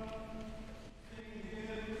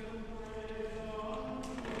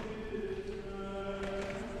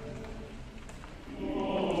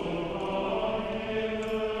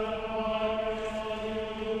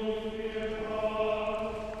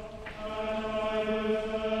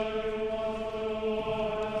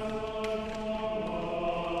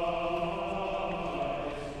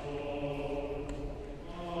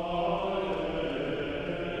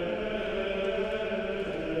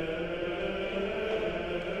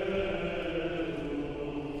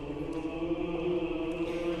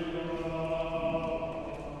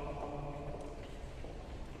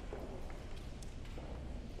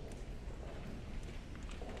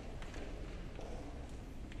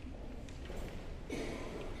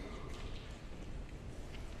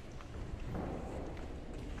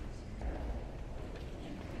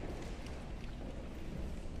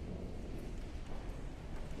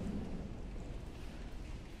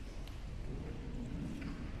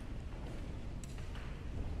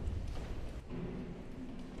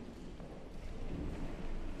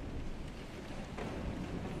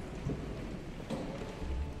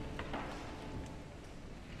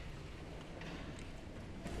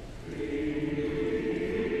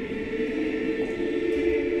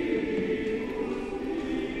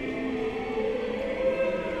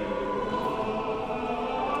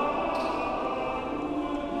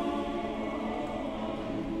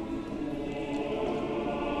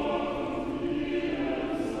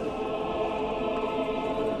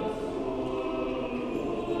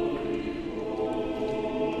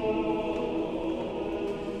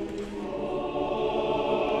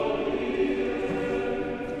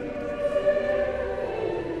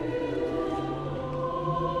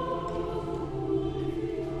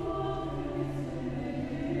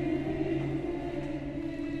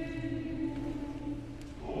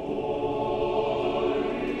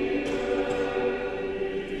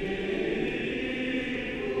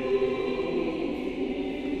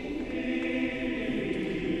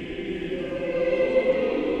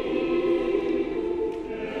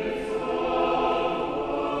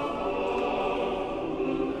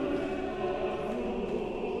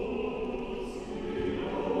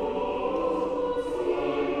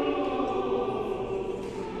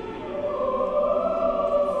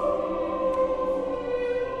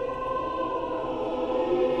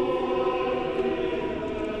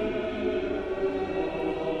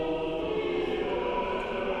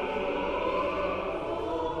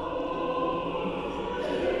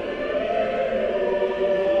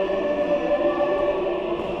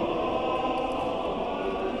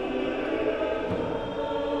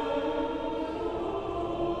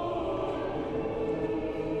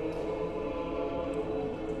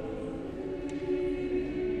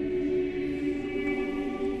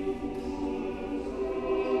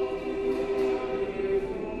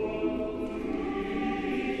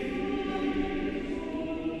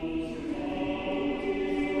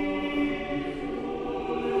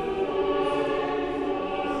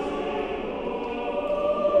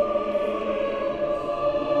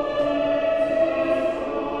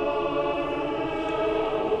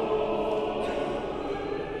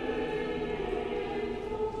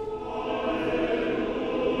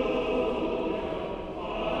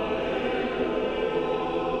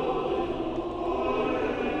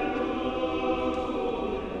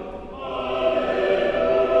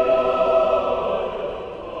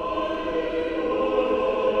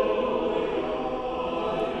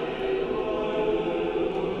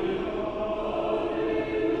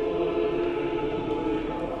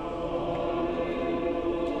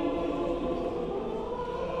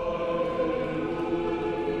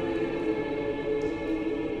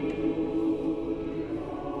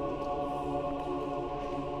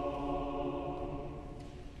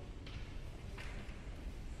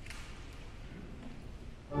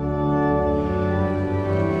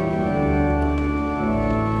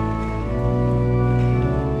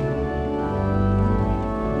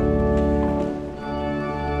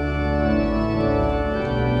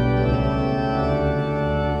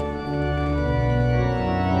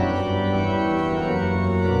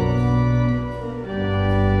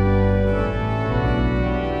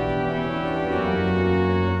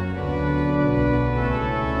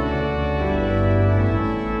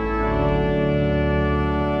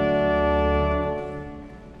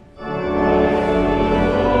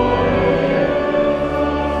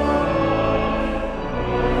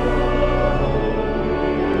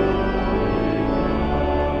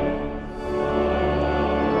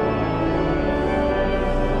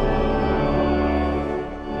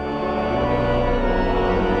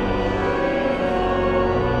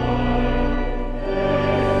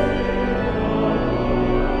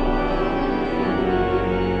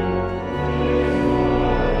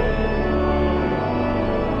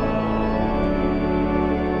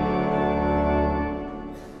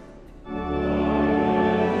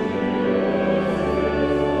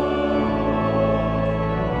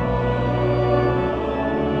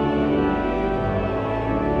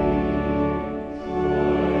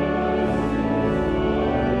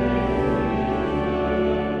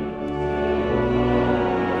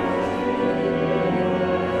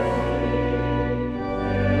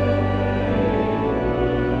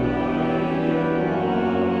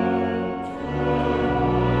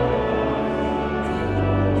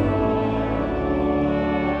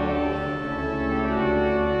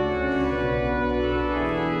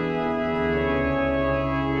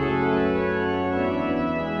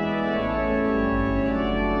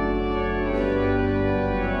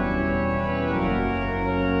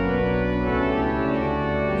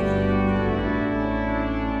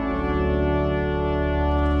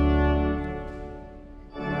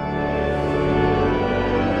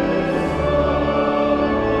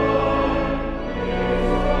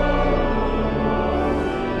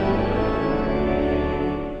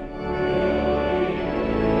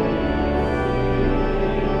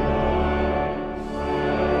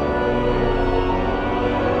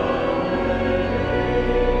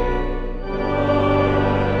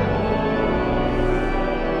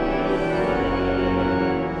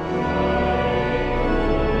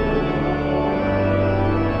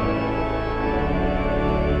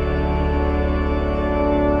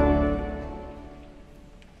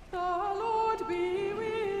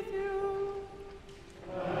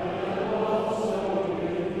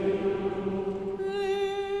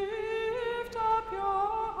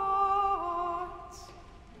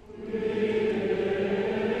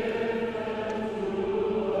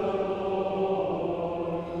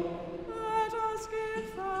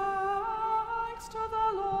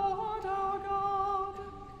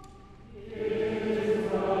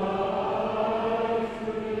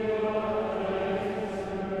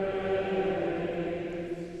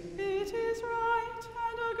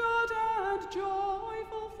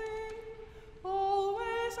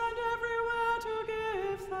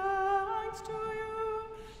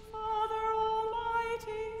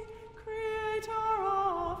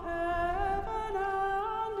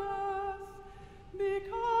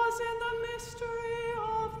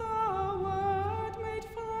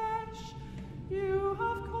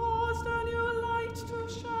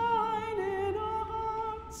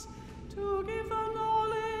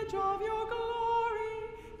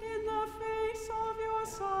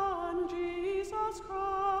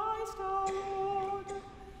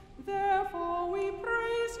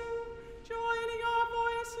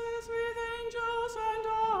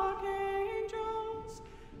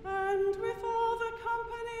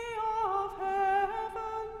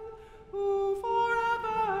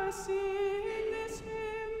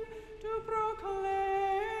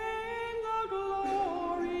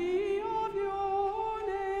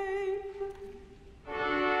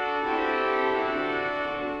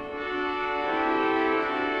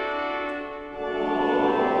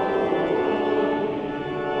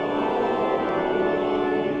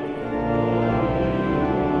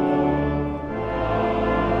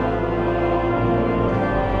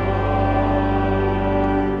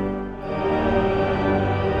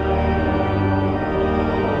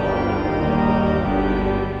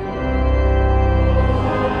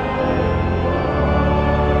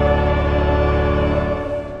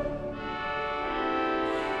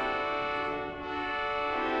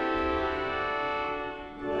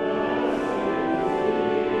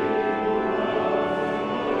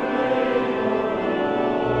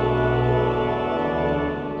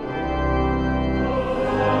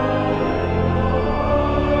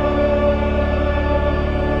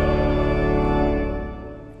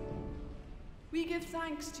 We give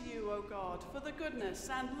thanks to you, O God, for the goodness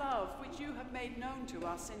and love which you have made known to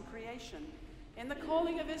us in creation, in the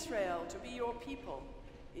calling of Israel to be your people,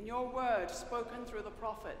 in your word spoken through the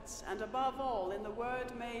prophets, and above all in the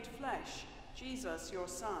word made flesh, Jesus your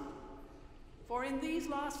Son. For in these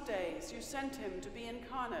last days you sent him to be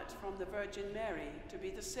incarnate from the Virgin Mary, to be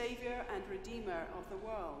the Savior and Redeemer of the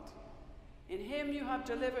world. In him you have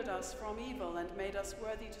delivered us from evil and made us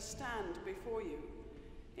worthy to stand before you.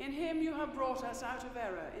 In him you have brought us out of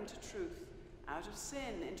error into truth, out of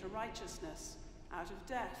sin into righteousness, out of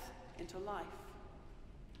death into life.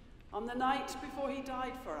 On the night before he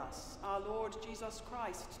died for us, our Lord Jesus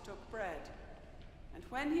Christ took bread, and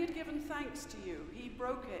when he had given thanks to you, he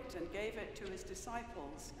broke it and gave it to his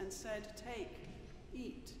disciples and said, "Take,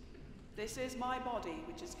 eat. This is my body,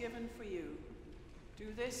 which is given for you.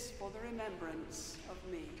 Do this for the remembrance of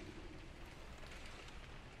me."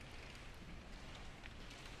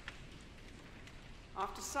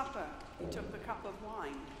 After supper, he took the cup of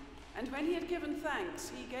wine, and when he had given thanks,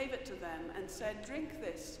 he gave it to them and said, "Drink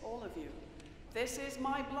this, all of you. This is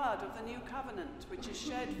my blood of the new covenant, which is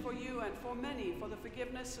shed for you and for many for the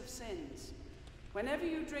forgiveness of sins. Whenever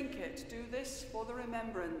you drink it, do this for the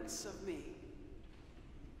remembrance of me."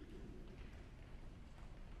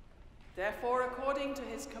 Therefore, according to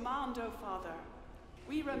his command, O Father,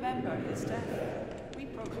 we remember his death, we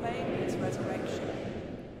proclaim his resurrection.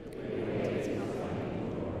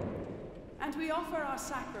 And we offer our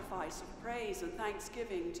sacrifice of praise and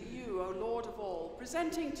thanksgiving to you, O Lord of all,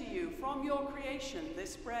 presenting to you from your creation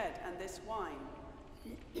this bread and this wine.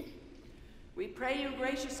 We pray you,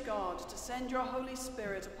 gracious God, to send your Holy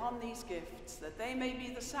Spirit upon these gifts, that they may be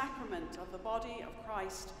the sacrament of the body of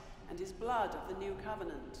Christ and his blood of the new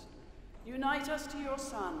covenant. Unite us to your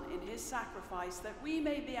Son in his sacrifice, that we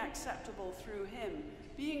may be acceptable through him,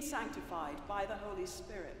 being sanctified by the Holy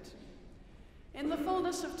Spirit. In the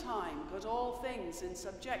fullness of time, put all things in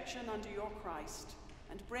subjection under your Christ,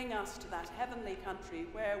 and bring us to that heavenly country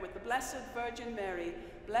where, with the Blessed Virgin Mary,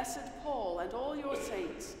 blessed Paul, and all your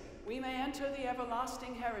saints, we may enter the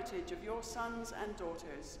everlasting heritage of your sons and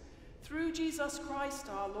daughters. Through Jesus Christ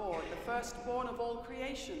our Lord, the firstborn of all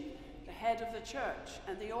creation, the head of the church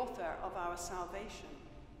and the author of our salvation.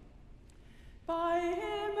 By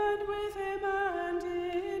him and with him and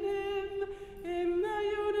in him, in the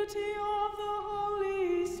unity of the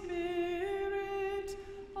Holy Spirit,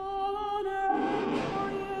 all honor and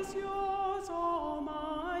glory is yours,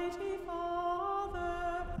 Almighty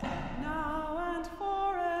Father, now and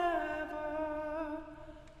forever.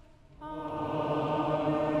 Amen.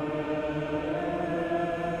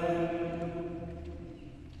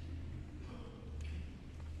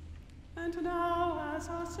 And now, as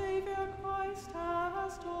our Savior Christ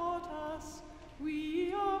has taught us,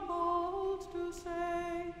 we are bold to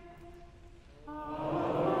say, Our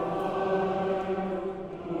Father,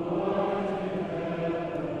 who art in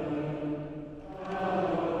heaven,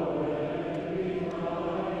 hallowed be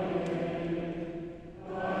thy name.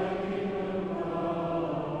 Thy kingdom come,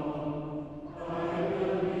 thy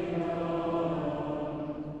will be done,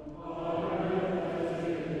 on earth as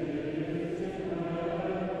it is in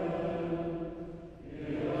heaven.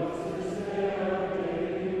 Give us this day our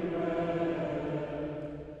daily bread,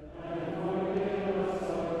 and forgive us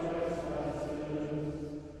our trespasses,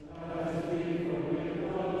 as we forgive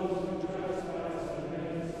those who trespass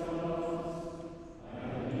against us.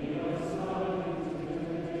 And lead us not into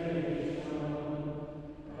temptation,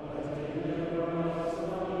 but deliver us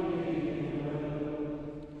from evil.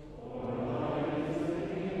 For thine is the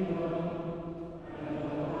kingdom, and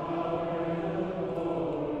the power, and the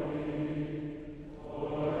glory,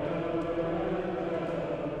 forever and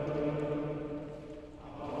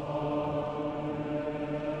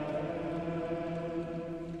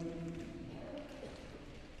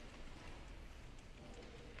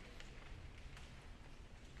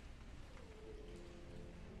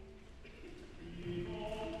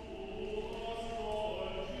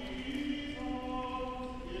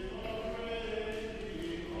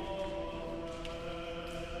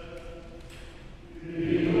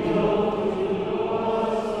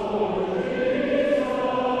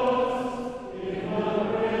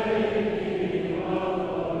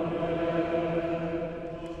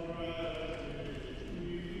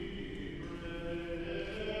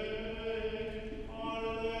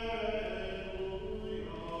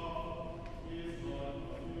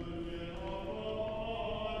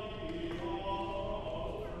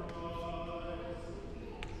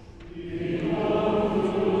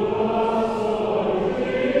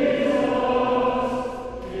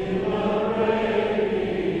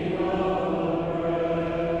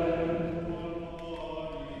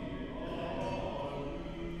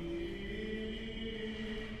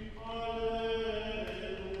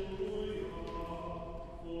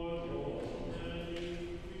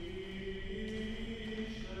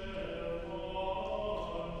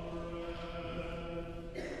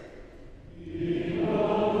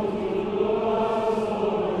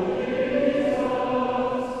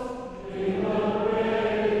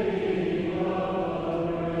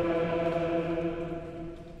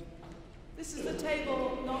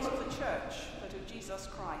Jesus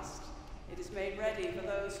Christ. It is made ready for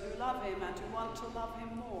those who love him and who want to love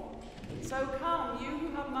him more. So come, you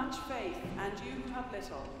who have much faith, and you who have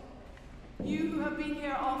little. You who have been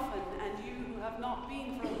here often, and you who have not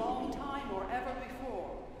been for a long time or ever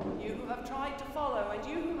before. You who have tried to follow, and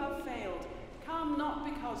you who have failed. Come not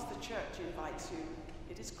because the church invites you.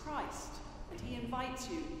 It is Christ, and he invites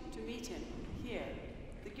you to meet him here.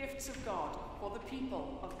 The gifts of God for the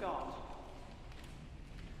people of God.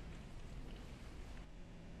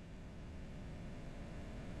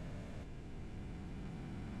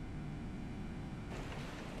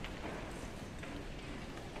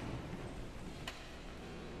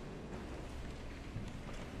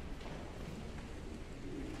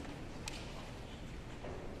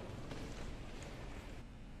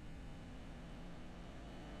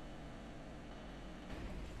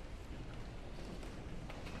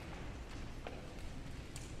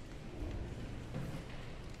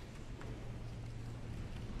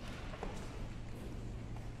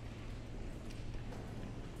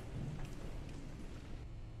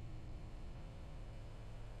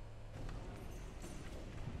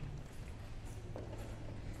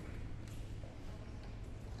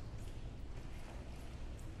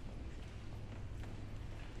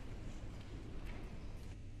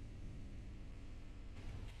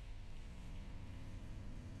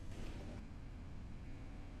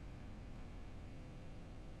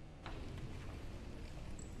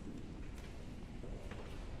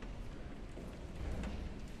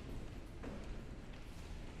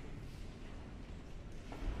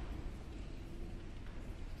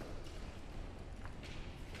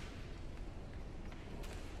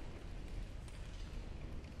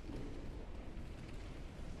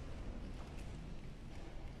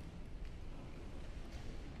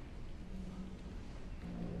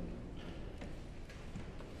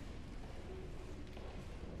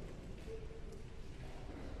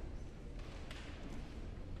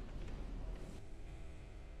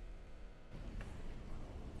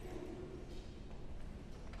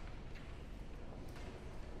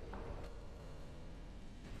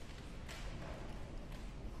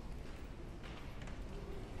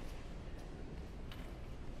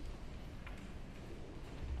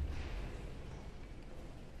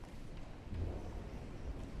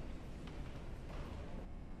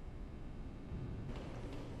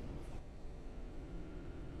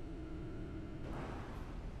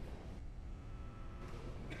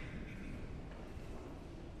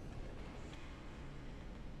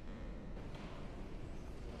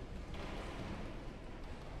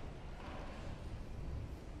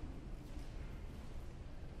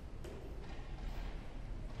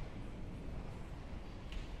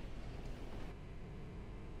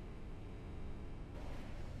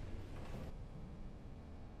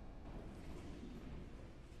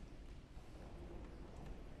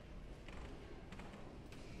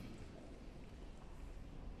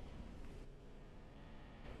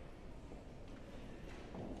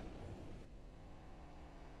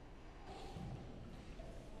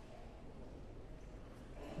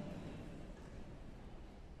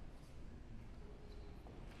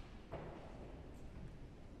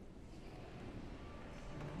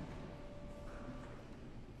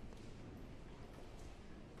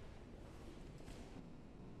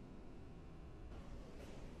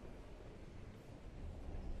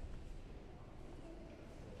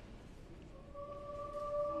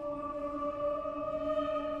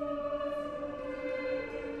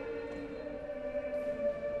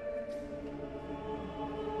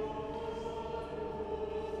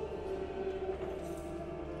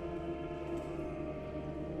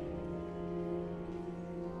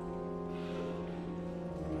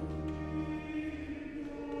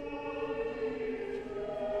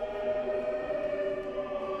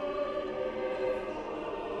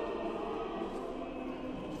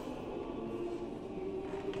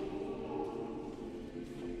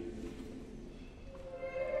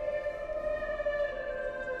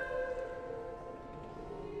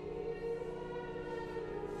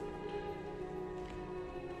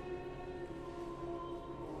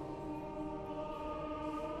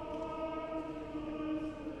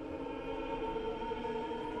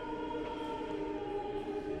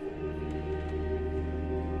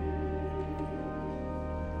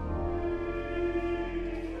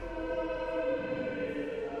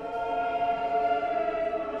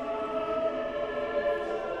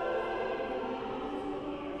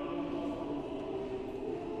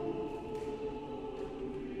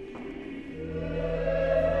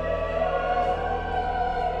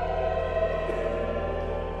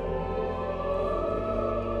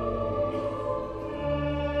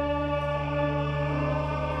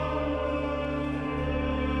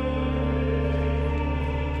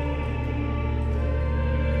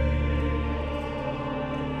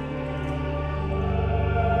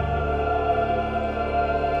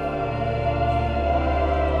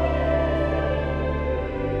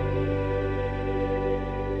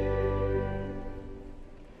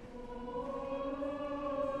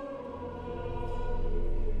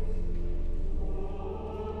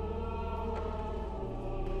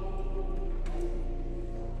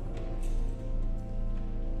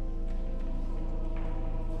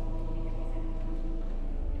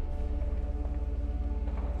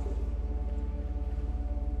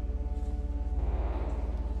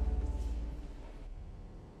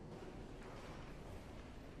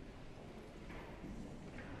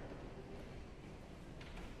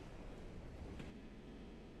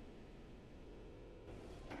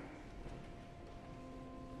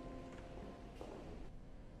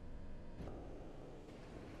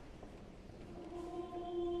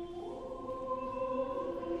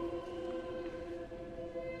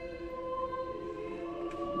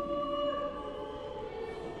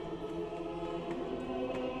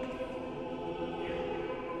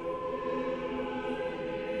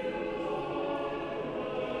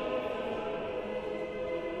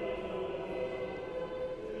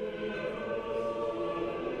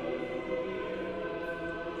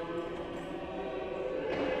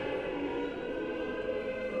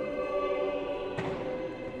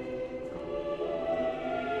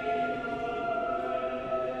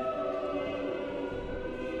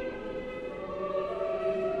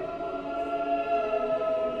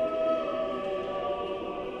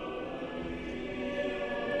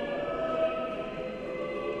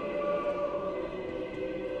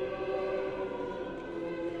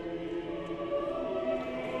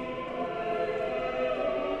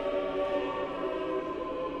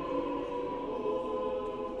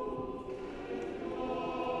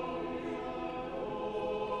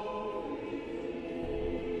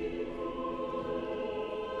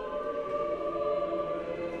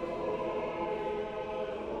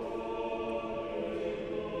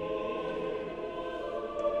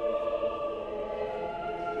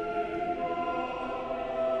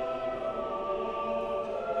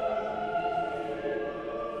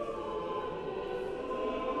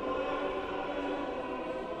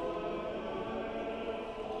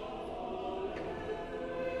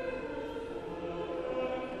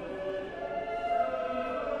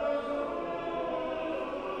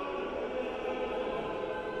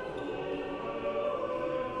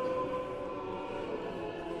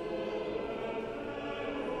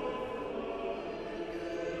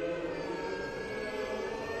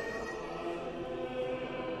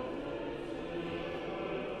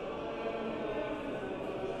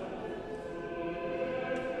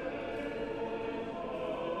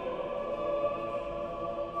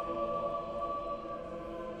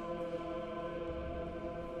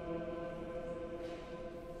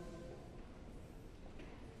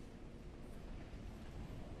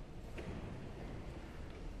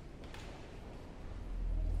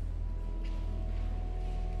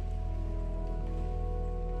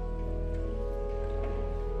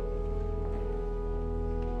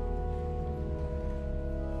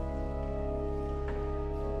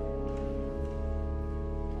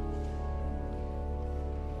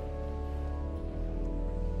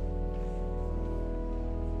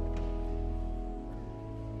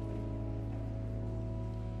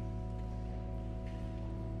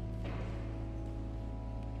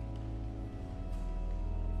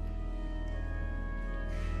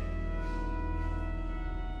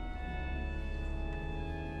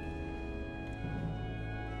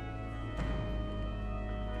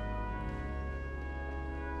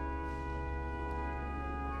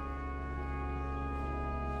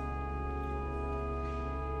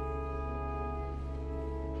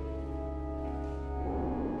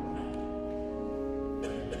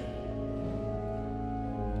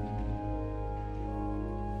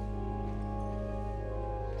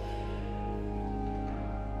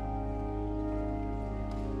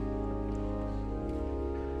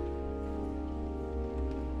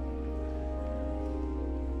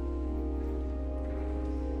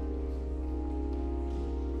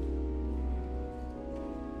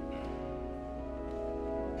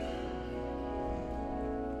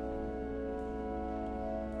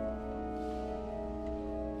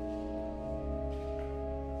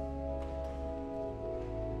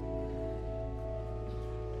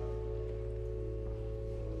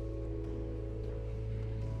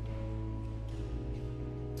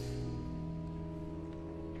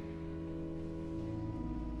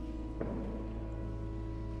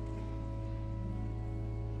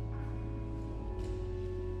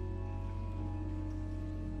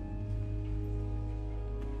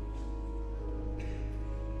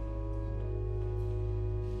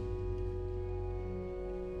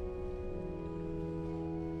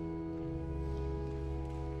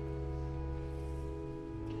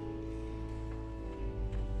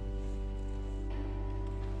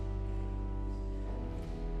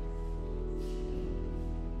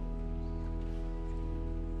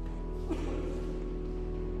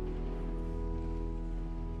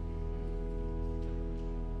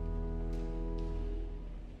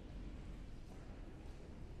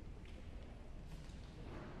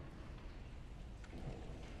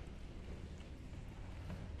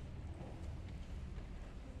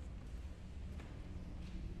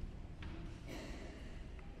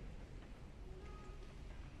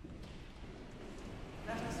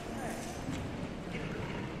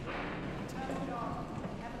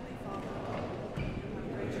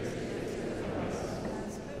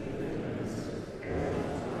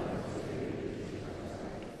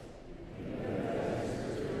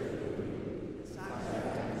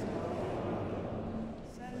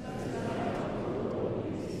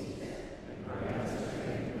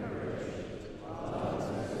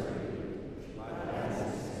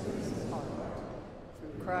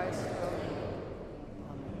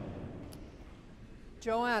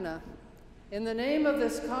 Joanna, in the name of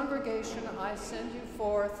this congregation, I send you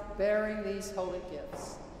forth bearing these holy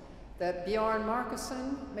gifts, that Bjorn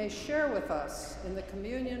Markuson may share with us in the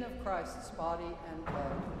communion of Christ's body and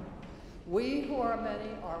blood. We who are many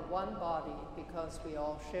are one body because we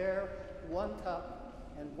all share one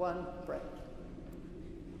cup and one bread.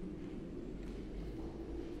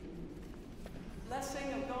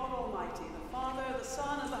 Blessing of God Almighty, the Father, the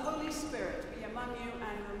Son, and the Holy Spirit be among you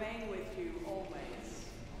and remain with you always.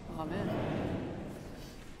 Amen.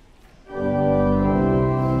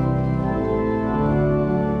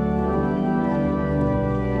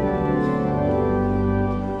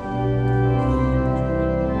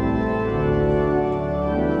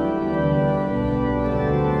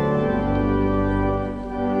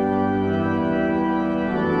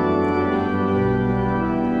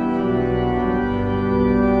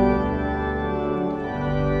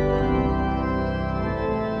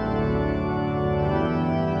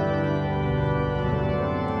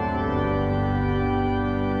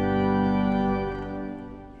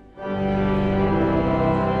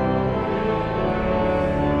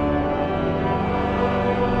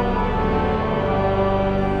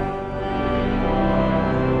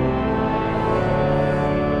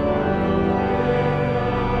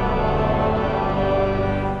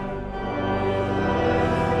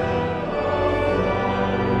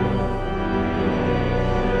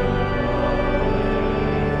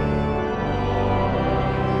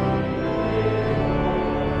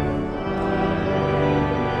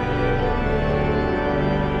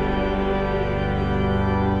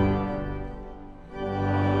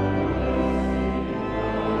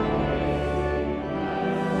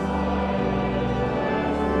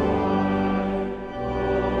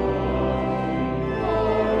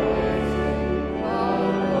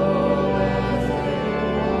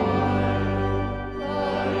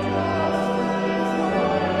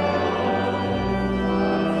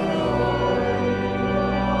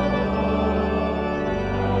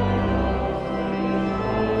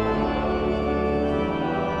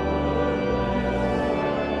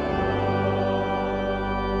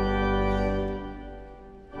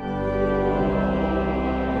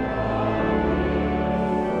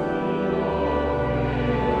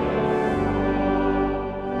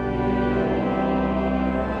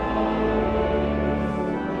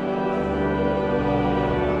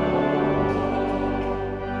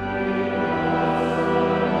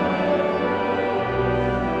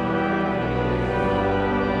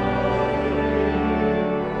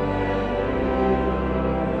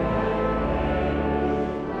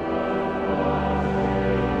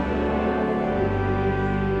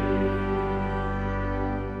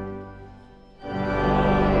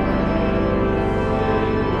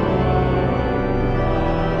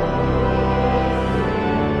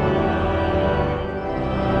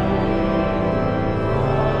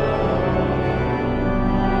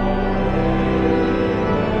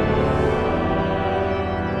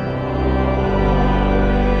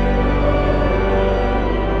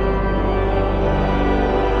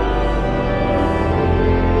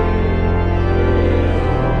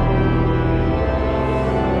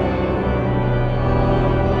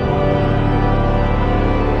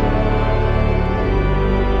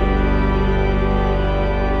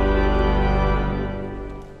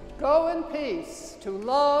 Go in peace to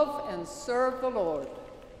love and serve the Lord.